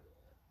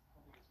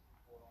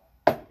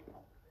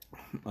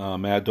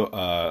on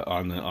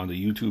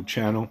the YouTube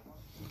channel.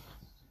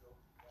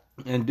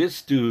 And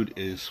this dude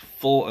is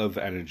full of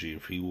energy.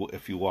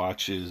 If you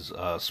watch his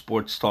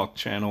sports talk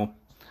channel,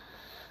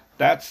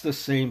 that's the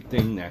same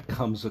thing that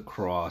comes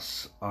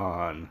across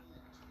on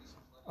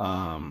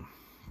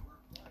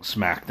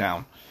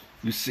SmackDown.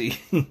 You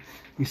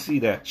see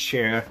that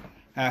chair.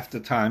 Half the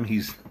time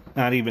he's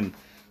not even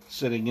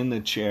sitting in the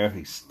chair.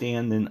 He's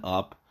standing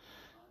up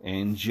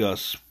and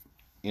just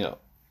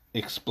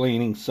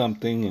explaining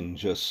something and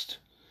just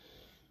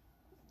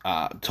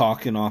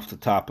talking off the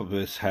top of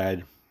his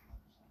head.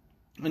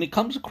 And it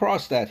comes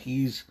across that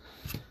he's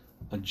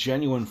a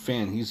genuine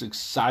fan. He's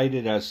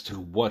excited as to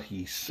what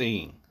he's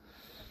seeing.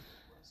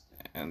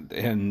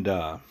 And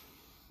I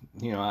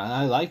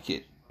like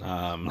it.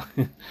 I'm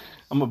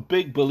a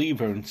big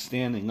believer in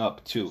standing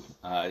up, too.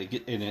 And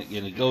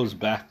it goes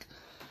back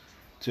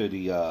to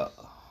the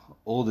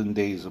olden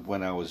days of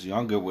when I was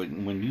younger.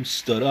 When you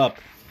stood up,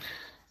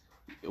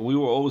 we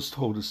were always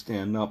told to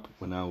stand up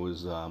when I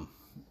was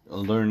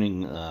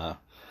learning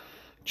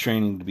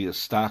training to be a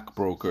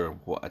stockbroker.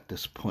 Well, at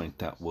this point,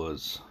 that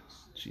was,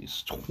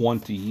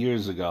 20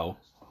 years ago.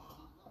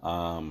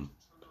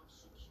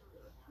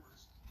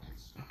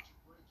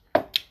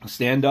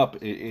 Stand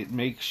up. It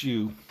makes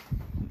you,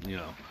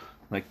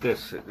 like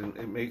this.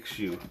 It makes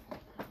you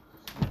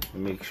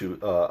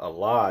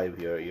alive.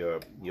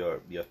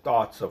 Your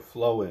thoughts are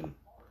flowing,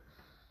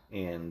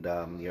 and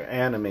you're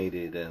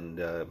animated,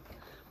 and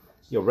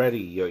you're ready.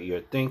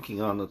 You're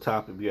thinking on the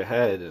top of your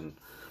head, and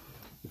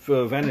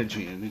full of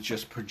energy, and it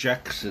just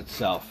projects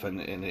itself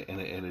and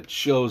it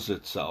shows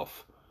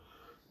itself.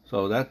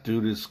 So that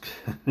dude is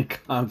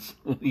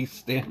constantly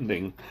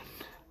standing,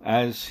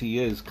 as he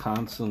is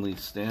constantly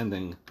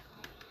standing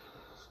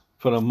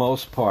for the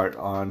most part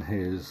on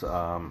his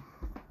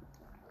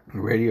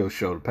radio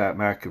show, the Pat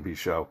McAfee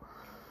show.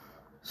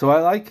 So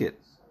I like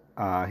it.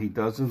 He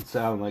doesn't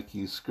sound like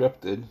he's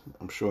scripted.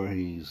 I'm sure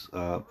he's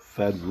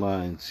fed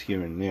lines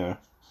here and there.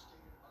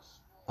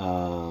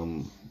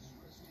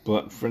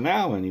 But for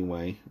now,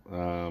 anyway,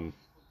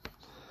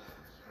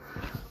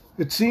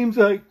 it seems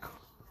like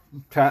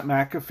Pat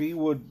McAfee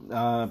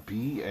would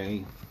be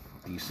a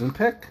decent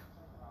pick.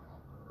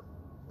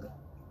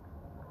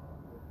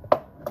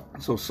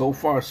 So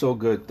far, so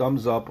good.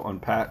 Thumbs up on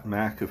Pat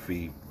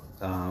McAfee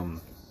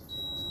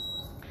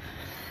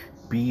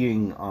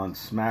being on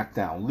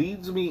SmackDown.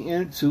 Leads me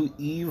into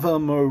Eva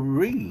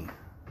Marie.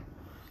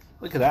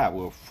 Look at that.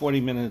 We're 40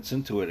 minutes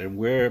into it, and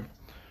we're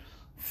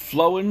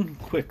flowing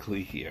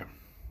quickly here.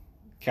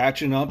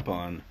 Catching up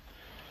on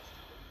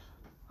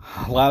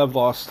a lot of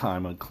lost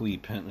time on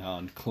Clean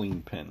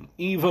Pin.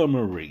 Eva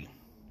Marie.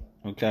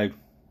 Okay.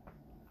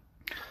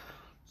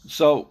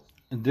 So,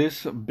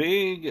 this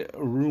big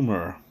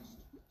rumor,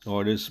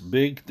 or this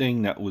big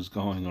thing that was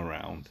going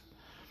around,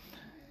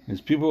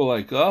 is people were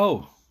like,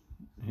 oh,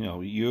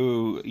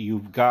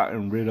 you've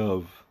gotten rid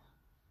of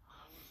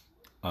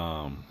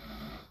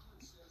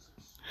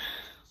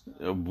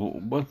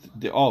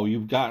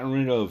You've gotten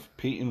rid of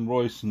Peyton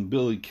Royce and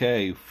Billie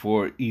Kay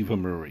for Eva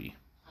Marie.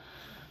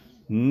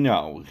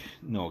 No,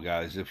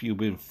 guys. If you've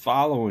been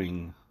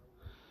following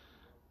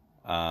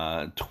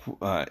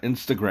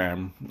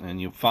Instagram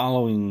and you're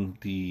following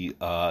the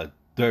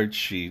dirt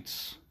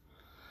sheets,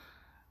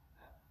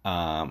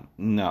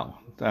 no,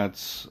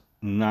 that's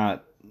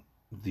not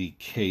the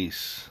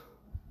case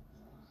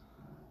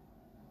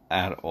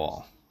at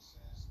all.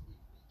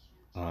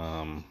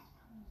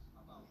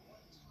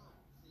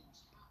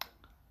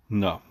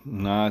 No,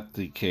 not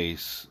the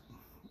case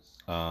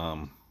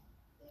at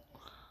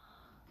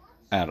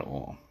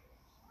all.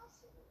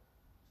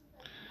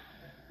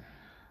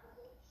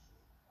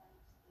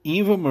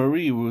 Eva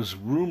Marie was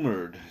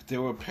rumored.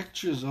 There were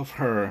pictures of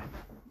her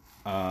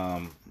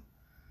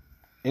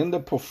in the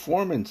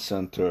Performance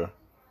Center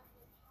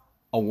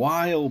a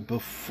while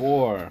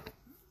before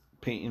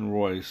Peyton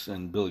Royce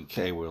and Billie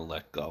Kay were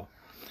let go.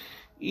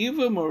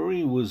 Eva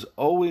Marie was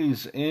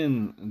always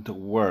in the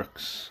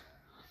works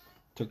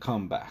to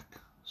come back.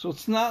 So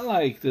it's not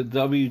like the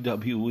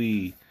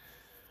WWE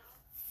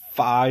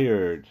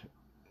fired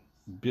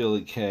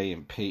Billie Kay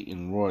and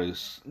Peyton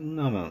Royce.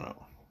 No.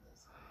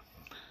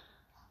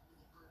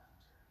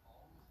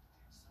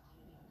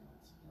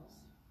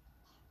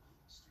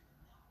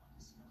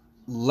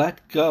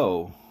 Let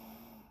go.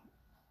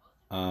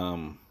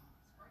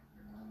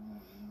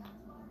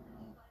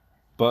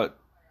 But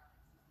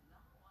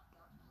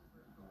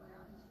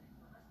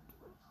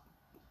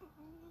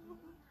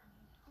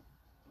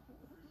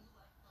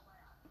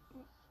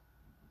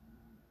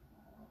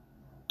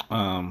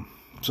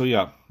so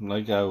yeah,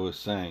 like I was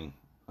saying,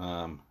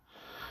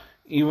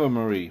 Eva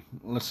Marie,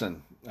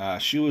 listen,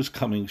 she was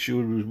coming. She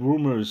was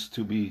rumors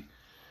to be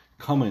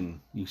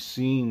coming. You've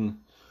seen,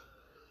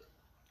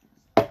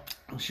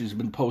 she's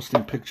been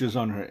posting pictures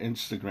on her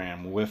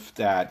Instagram with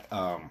that,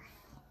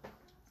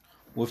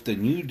 with the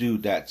new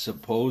dude that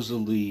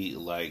supposedly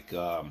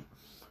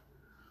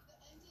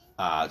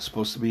it's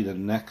supposed to be the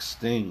next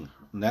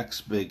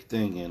big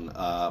thing, and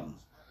I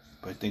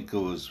think it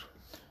was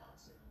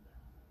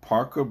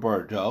Parker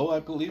Bordeaux, I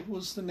believe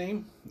was the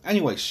name.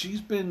 Anyway,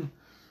 she's been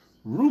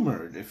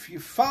rumored. If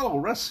you follow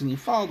wrestling, you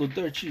follow the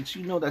dirt sheets,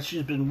 you know that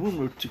she's been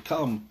rumored to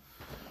come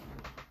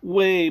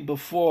way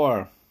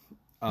before.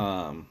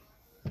 You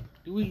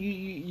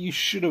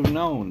should have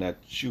known that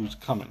she was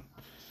coming.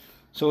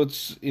 So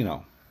it's,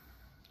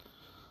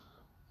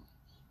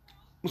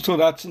 so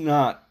that's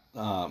not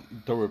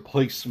the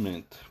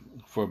replacement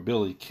for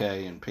Billie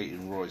Kay and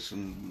Peyton Royce,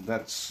 and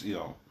that's,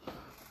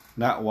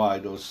 not why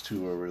those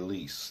two are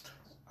released.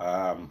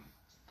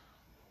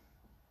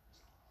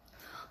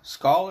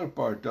 Scarlett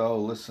Bordeaux,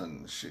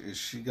 listen, is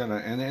she gonna,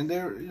 and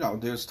there,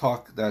 there's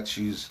talk that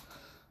she's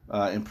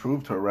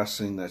improved her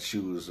wrestling, that she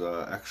was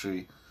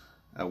actually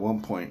at one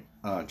point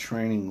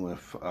training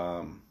with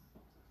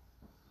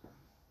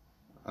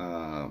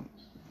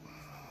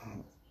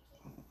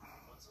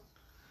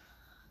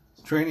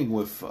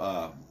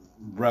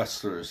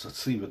wrestlers.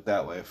 Let's leave it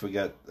that way. I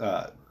forget,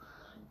 the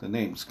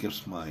name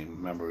skips my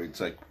memory. It's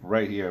like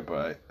right here,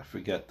 but I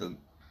forget the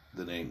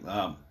name.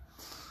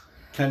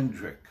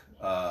 Kendrick.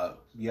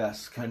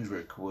 Yes,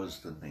 Kendrick was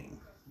the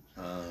name.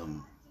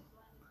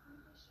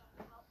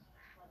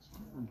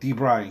 D.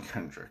 Brian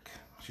Kendrick.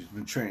 He's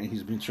been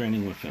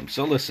training with him.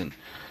 So listen,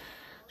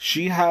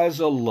 she has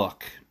a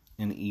look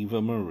in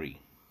Eva Marie.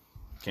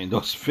 Okay,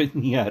 those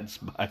vignettes,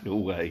 by the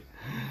way,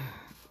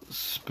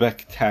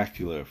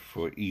 spectacular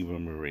for Eva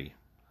Marie.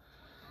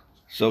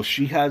 So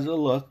she has a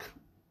look.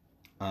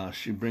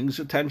 She brings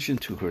attention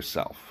to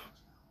herself.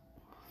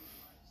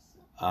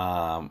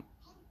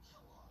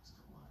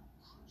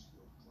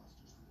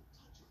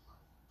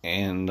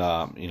 And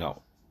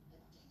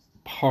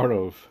part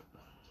of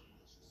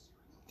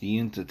the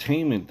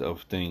entertainment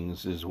of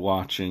things is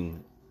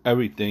watching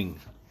everything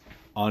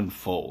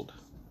unfold.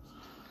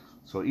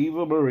 So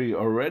Eva Marie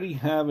already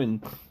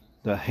having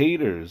the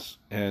haters,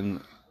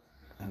 and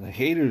the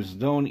haters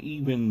don't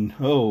even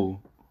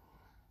know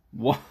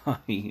why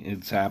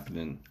it's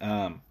happening.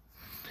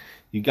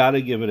 You got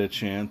to give it a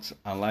chance.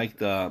 I like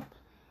the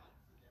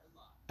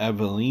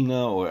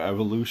Evelina or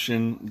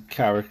Evolution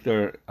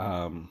character.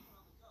 The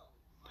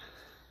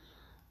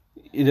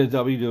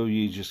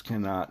WWE just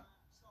cannot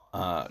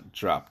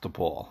drop the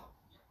ball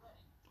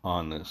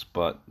on this,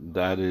 but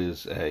that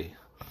is a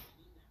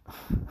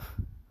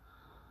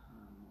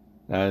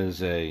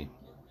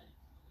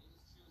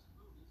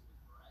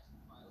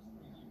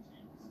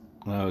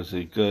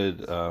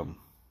good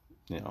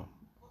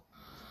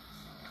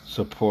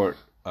support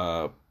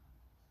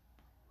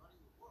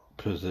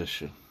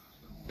position.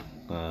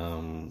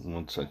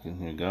 1 second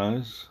here,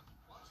 guys.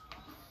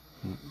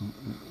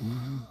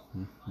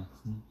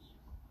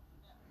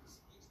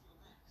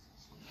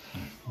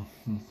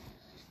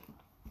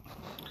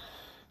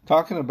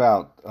 Talking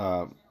about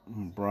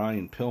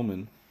Brian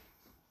Pillman,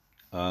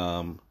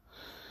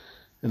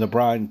 in the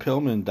Brian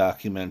Pillman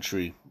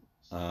documentary,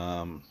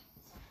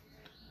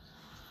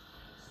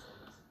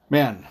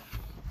 man,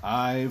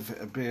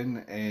 I've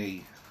been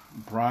a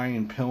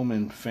Brian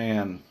Pillman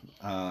fan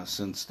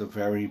since the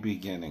very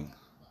beginning.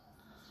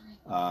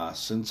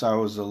 Since I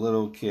was a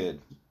little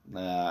kid,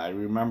 I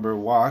remember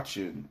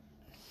watching,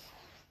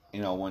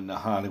 when the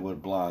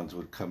Hollywood Blondes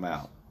would come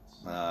out.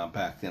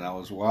 Back then, I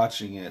was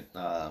watching it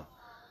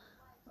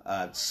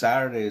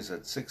Saturdays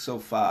at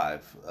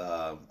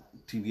 6:05,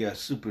 TBS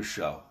Super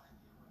Show,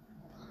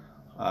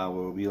 where it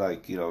would be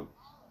like 2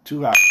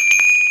 hours,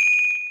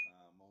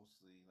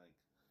 mostly like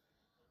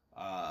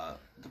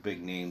the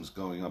big names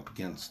going up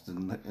against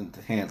the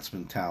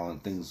enhancement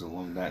talent, things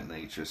along that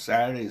nature.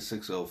 Saturday at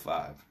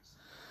 6:05,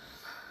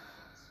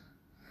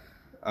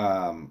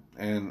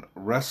 and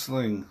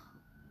wrestling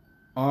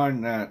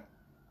on that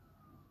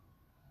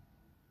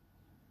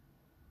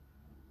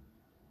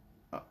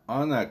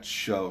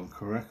show, and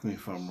correct me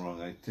if I'm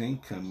wrong, I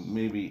think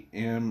maybe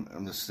am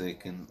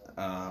mistaken,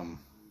 but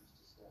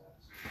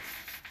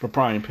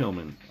Brian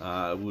Pillman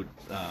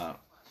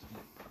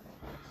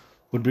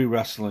would be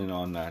wrestling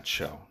on that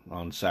show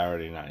on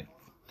Saturday night.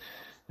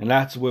 And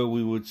that's where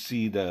we would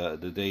see the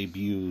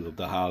debut of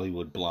the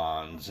Hollywood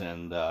Blondes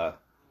and the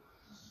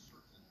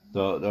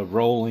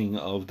rolling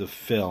of the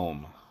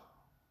film.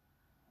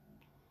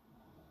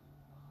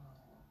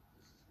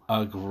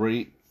 A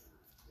great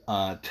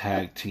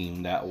tag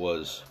team that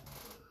was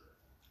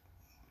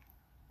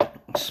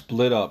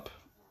split up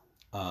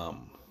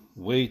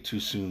way too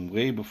soon,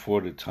 way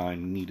before the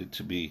time needed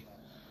to be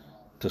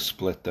to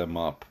split them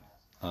up.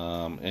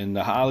 And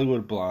the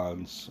Hollywood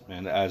Blondes,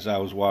 and as I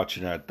was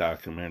watching that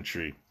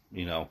documentary,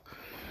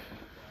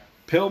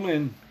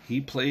 Pillman,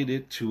 he played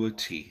it to a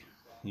T.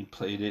 He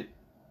played it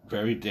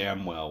very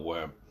damn well,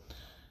 where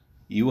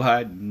you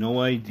had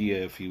no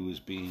idea if he was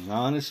being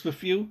honest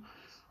with you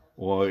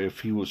or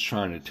if he was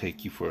trying to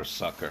take you for a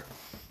sucker.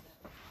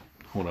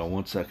 Hold on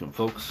one second,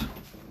 folks.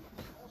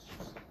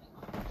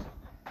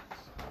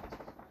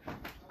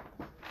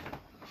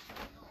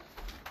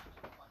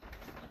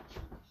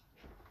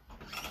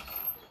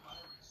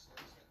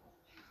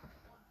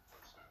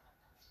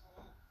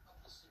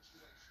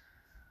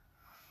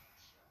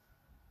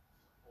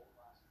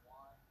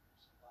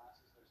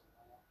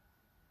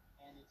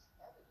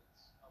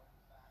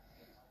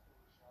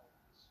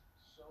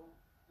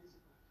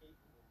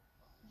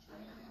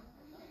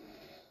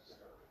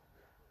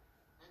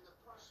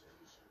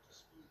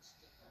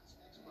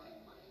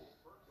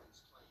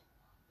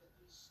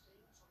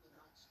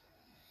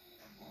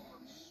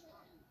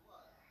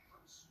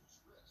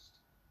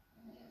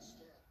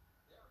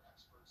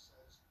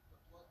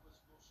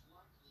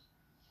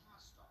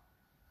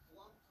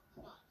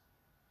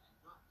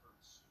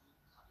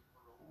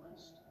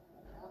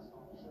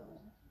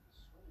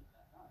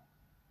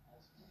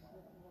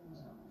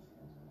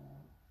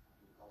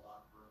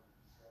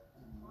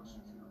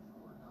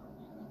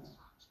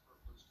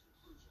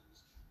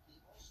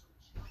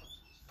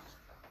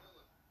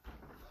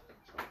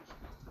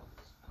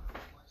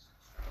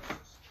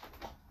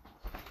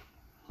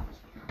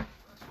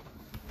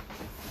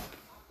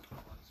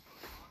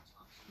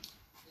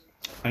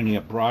 And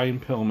yet, Brian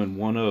Pillman,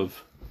 one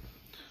of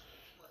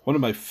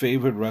my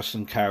favorite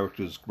wrestling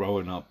characters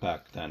growing up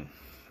back then.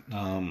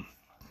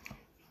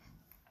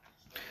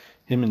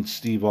 Him and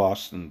Steve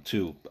Austin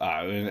too,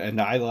 and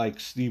I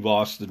like Steve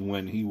Austin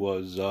when he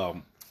was,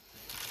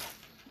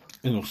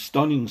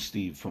 Stunning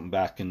Steve from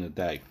back in the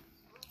day.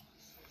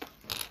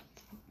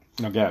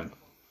 Again,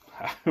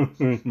 I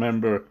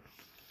remember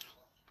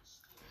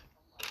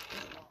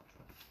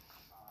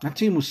that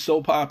team was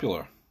so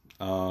popular.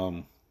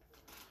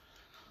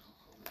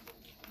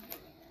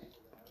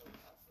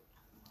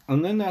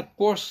 And then that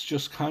force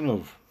just kind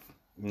of,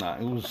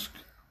 it was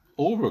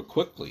over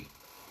quickly,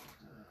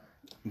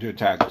 the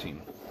tag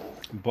team.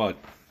 But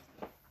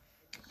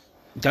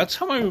that's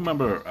how I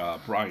remember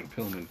Brian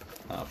Pillman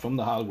from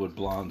the Hollywood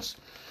Blondes.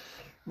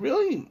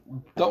 Really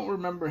don't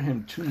remember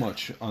him too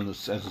much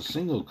as a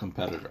single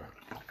competitor.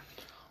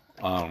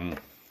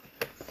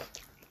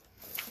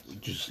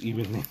 Just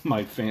even in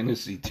my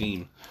fantasy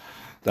team,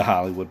 the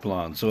Hollywood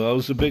Blondes. So I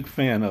was a big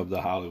fan of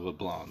the Hollywood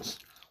Blondes.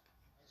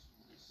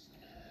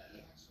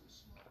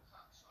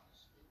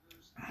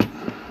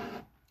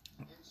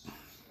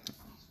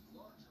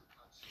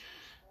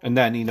 And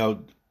then,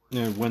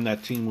 when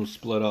that team was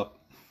split up,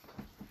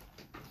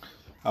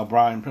 how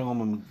Brian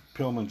Pillman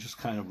just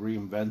kind of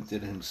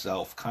reinvented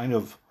himself, kind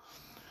of,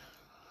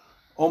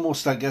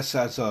 almost, I guess,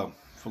 for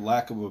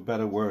lack of a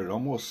better word,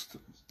 almost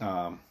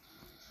kind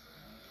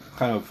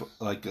of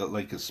like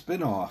a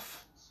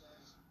spin-off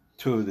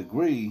to a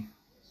degree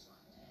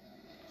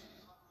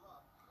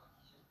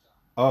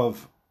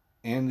of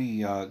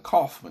Andy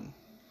Kaufman,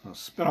 a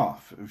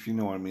spin-off, if you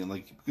know what I mean,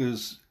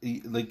 because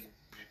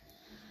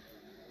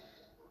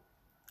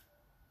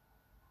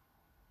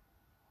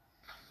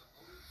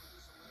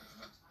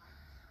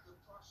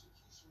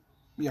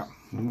yeah,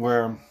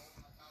 where,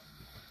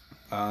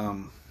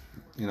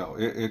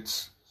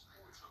 it's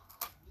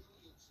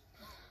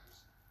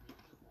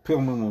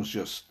Pillman was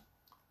just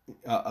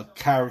a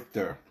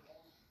character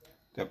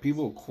that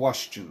people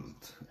questioned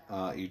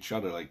each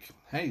other, like,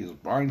 hey, is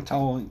Brian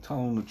telling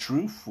the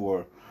truth,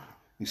 or,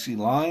 Is he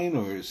lying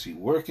or is he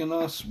working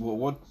us? Well,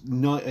 what?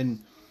 No, and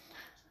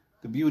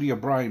the beauty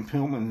of Brian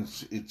Pillman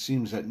is it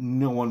seems that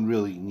no one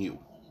really knew.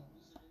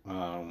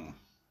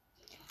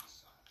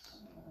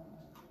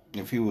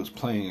 If he was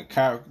playing a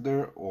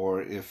character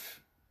or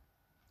if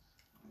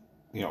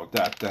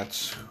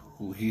that's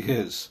who he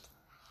is.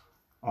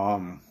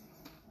 I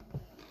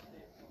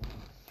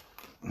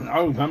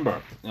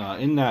remember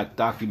in that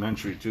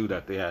documentary too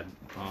that they had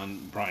on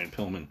Brian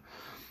Pillman,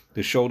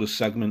 they showed a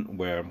segment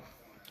where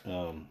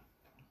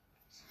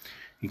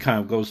he kind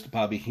of goes to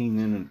Bobby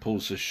Heenan and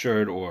pulls his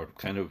shirt or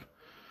kind of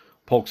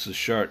pokes his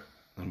shirt,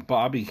 and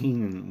Bobby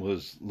Heenan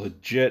was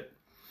legit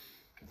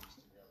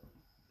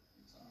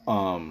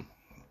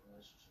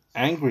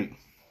angry,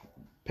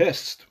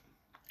 pissed.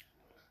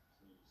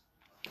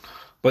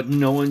 But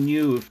no one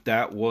knew if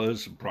that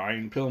was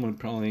Brian Pillman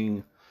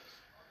playing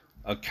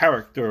a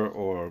character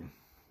or,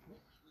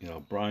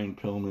 Brian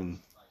Pillman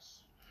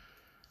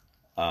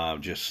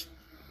just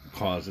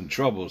causing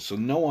trouble. So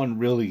no one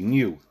really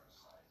knew.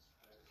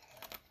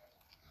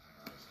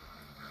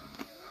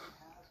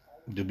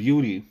 The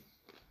beauty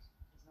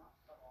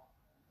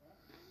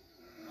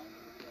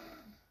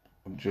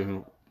of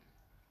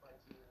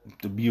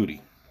the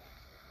beauty.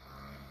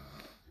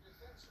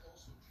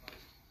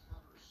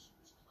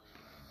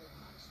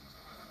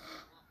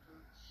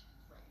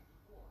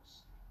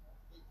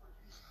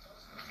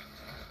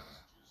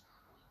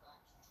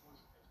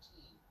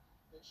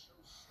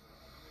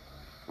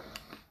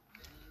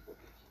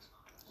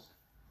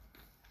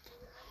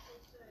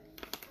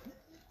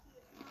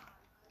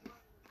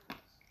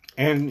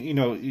 And,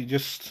 you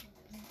just,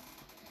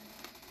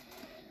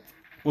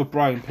 with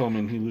Brian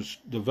Pillman, he was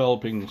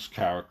developing this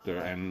character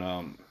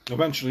and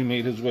eventually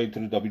made his way to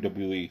the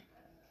WWE.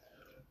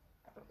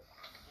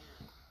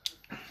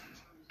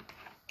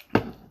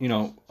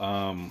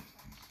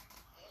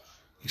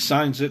 He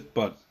signs it,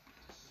 but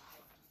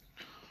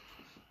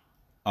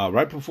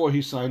right before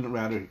he signed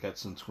it, he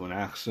gets into an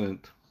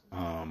accident.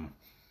 And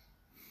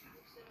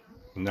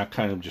that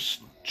kind of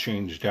just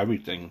changed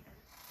everything.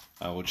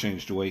 Would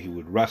change the way he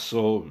would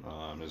wrestle,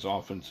 his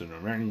offense in the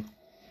ring.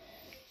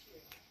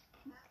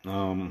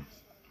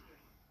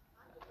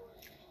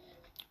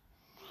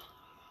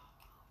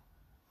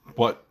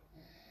 But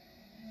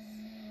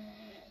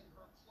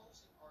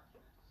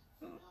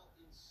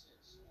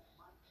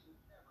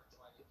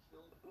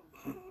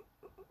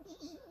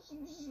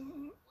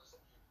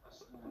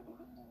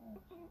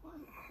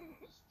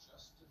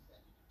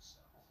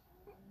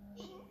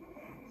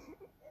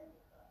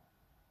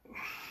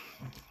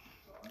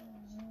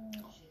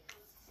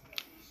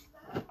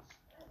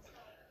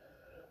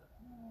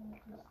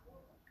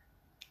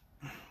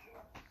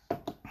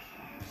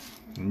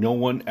no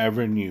one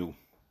ever knew,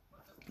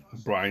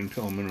 Brian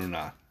Pillman or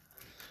not.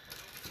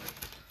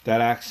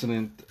 That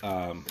accident,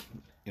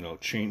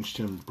 changed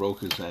him,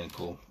 broke his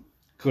ankle,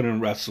 couldn't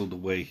wrestle the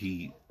way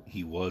he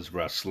was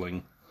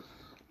wrestling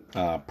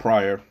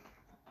prior.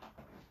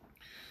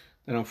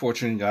 And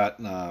unfortunately got,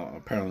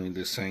 apparently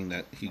they're saying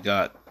that he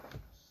got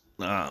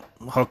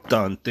hooked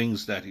on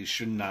things that he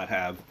should not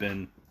have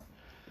been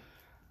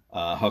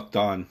hooked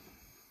on.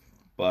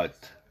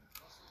 But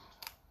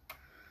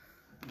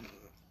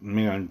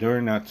man,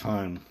 during that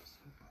time,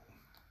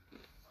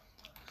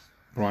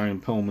 Brian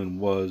Pillman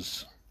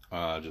was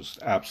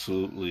just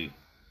absolutely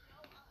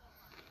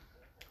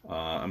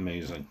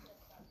amazing.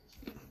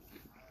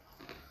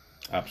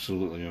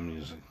 Absolutely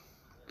amazing.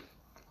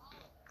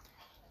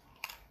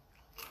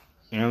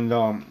 And,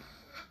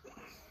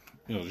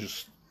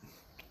 just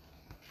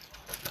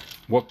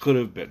what could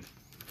have been.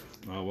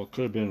 What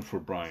could have been for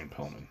Brian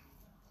Pillman.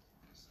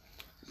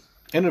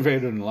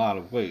 Innovative in a lot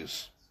of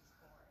ways.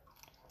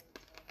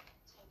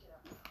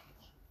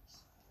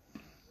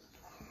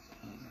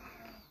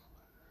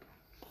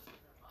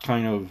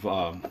 Kind of,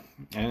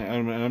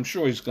 and I'm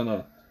sure he's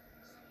gonna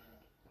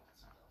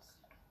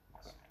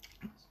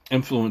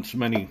influence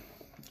many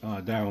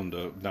down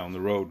the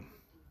road.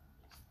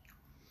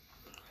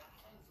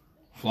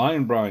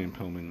 Flying Brian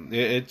Pillman.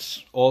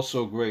 It's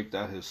also great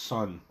that his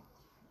son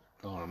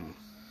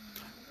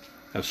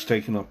has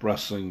taken up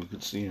wrestling. You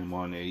could see him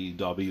on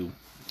AEW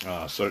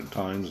certain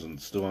times and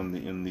still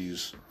in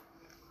these.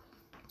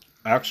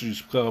 Actually,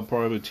 he's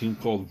part of a team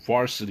called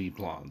Varsity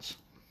Blondes,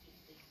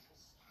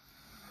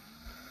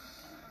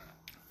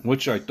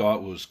 which I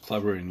thought was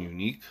clever and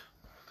unique.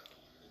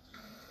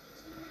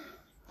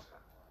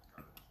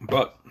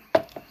 But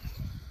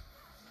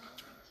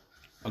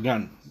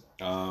again,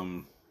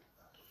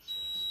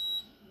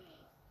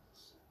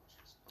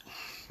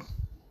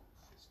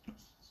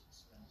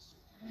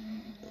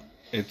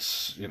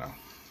 it's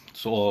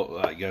it's all,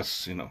 I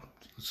guess,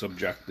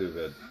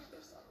 subjective.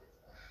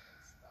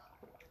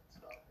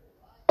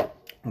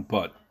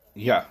 But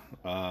yeah,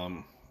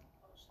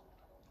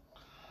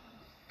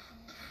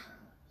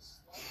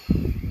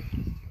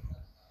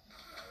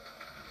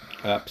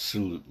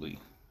 absolutely.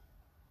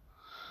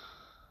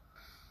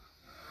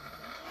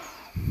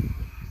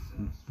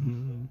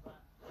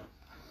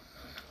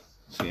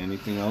 See,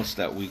 anything else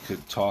that we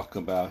could talk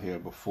about here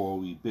before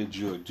we bid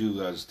you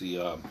adieu as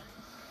the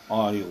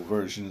audio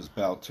version is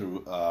about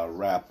to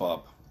wrap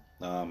up.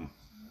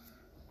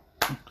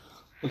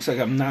 Looks like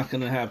I'm not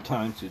going to have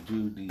time to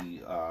do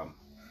the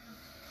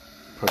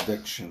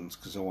predictions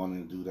because I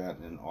wanted to do that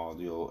in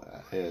audio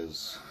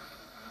as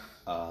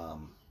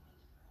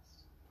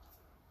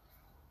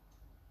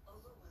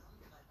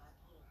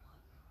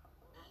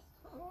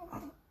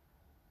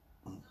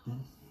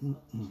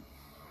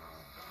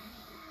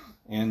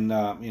and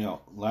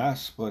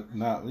last but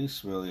not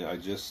least, really,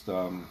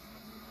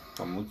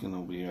 I'm looking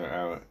over here.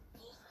 Our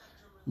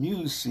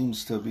news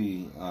seems to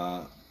be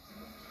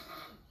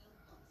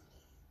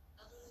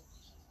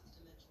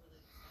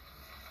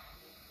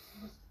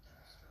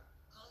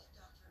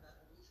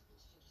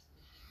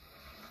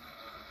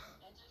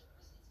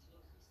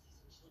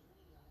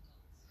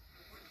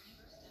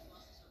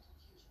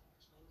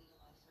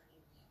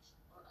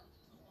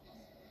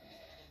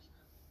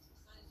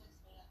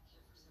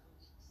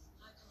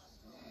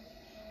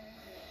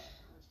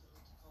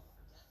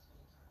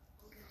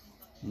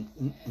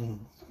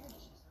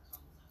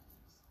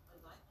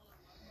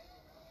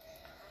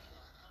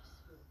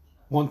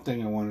one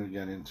thing I wanted to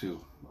get into,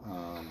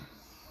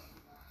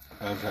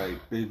 as I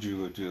bid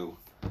you adieu.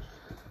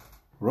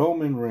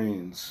 Roman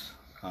Reigns,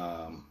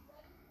 on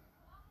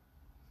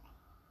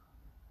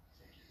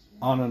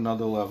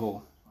another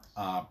level,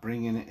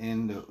 bringing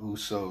in the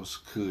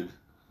Usos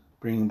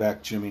bringing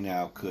back Jimmy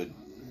now could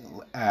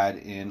add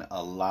in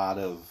a lot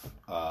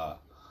of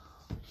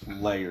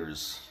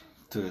layers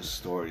to this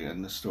story,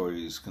 and this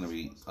story is going to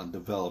be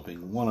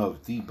developing one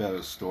of the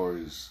better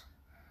stories.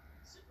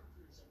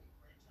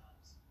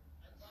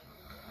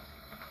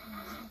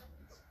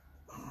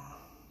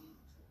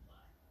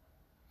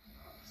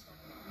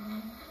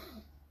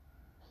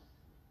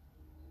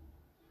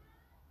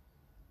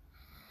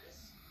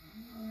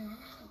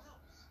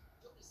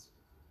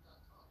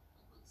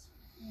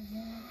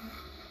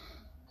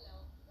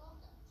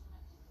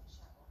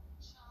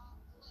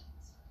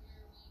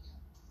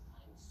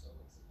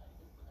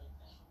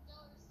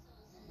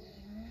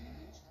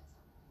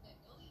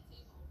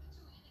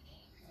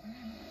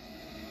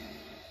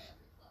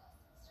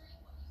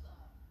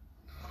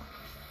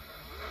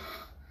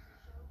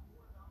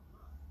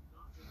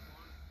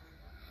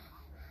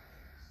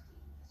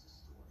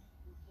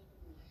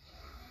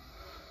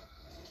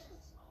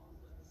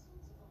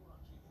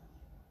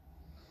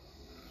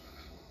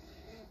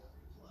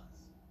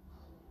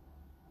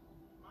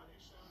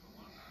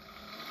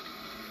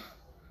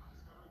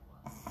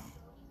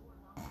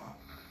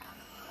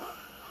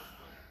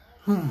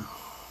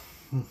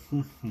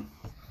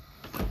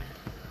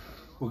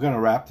 We're going to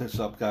wrap this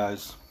up,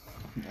 guys.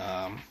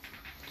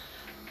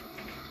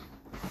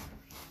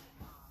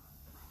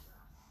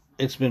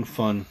 It's been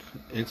fun.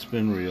 It's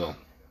been real.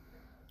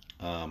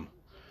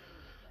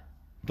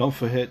 Don't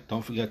forget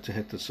to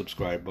hit the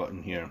subscribe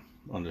button here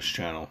on this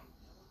channel.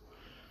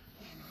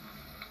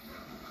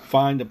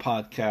 Find the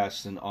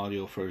podcast in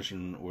audio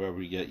version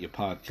wherever you get your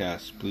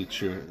podcasts.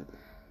 Bleacher.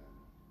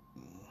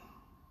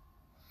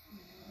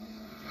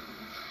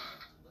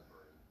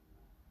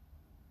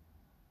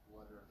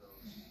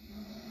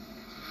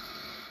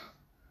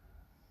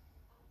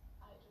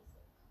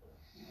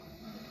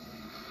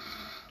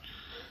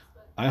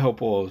 I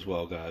hope all is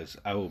well, guys.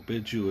 I will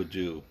bid you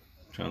adieu.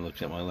 I'm trying to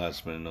look at my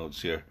last minute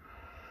notes here.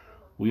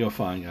 We are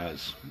fine,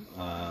 guys.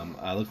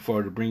 I look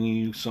forward to bringing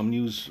you some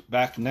news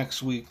back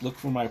next week. Look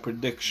for my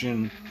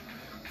prediction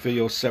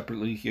video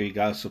separately here. You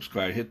gotta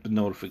subscribe. Hit the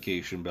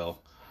notification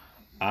bell.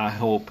 I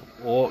hope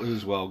all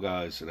is well,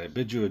 guys. And I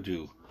bid you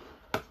adieu.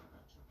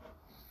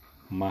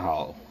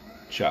 Mahalo.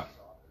 Ciao.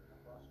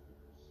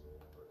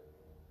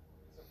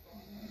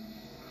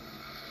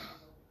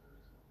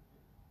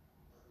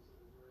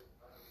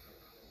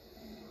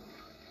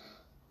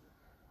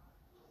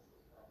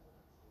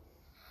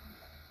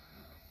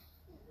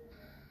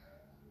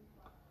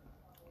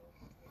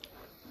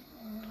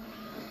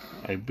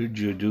 I bid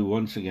you adieu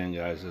once again,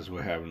 guys, as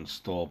we're having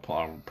stall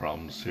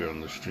problems here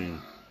on the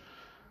stream.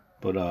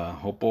 But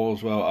hope all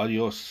is well.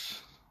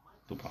 Adios.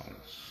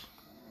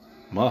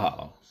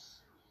 Mahalo.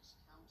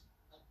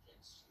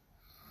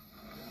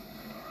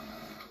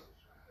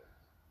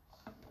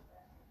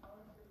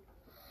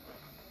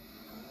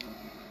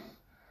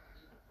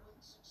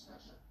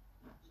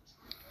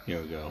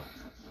 Here we go.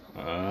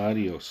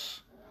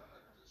 Adios.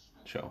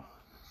 Ciao.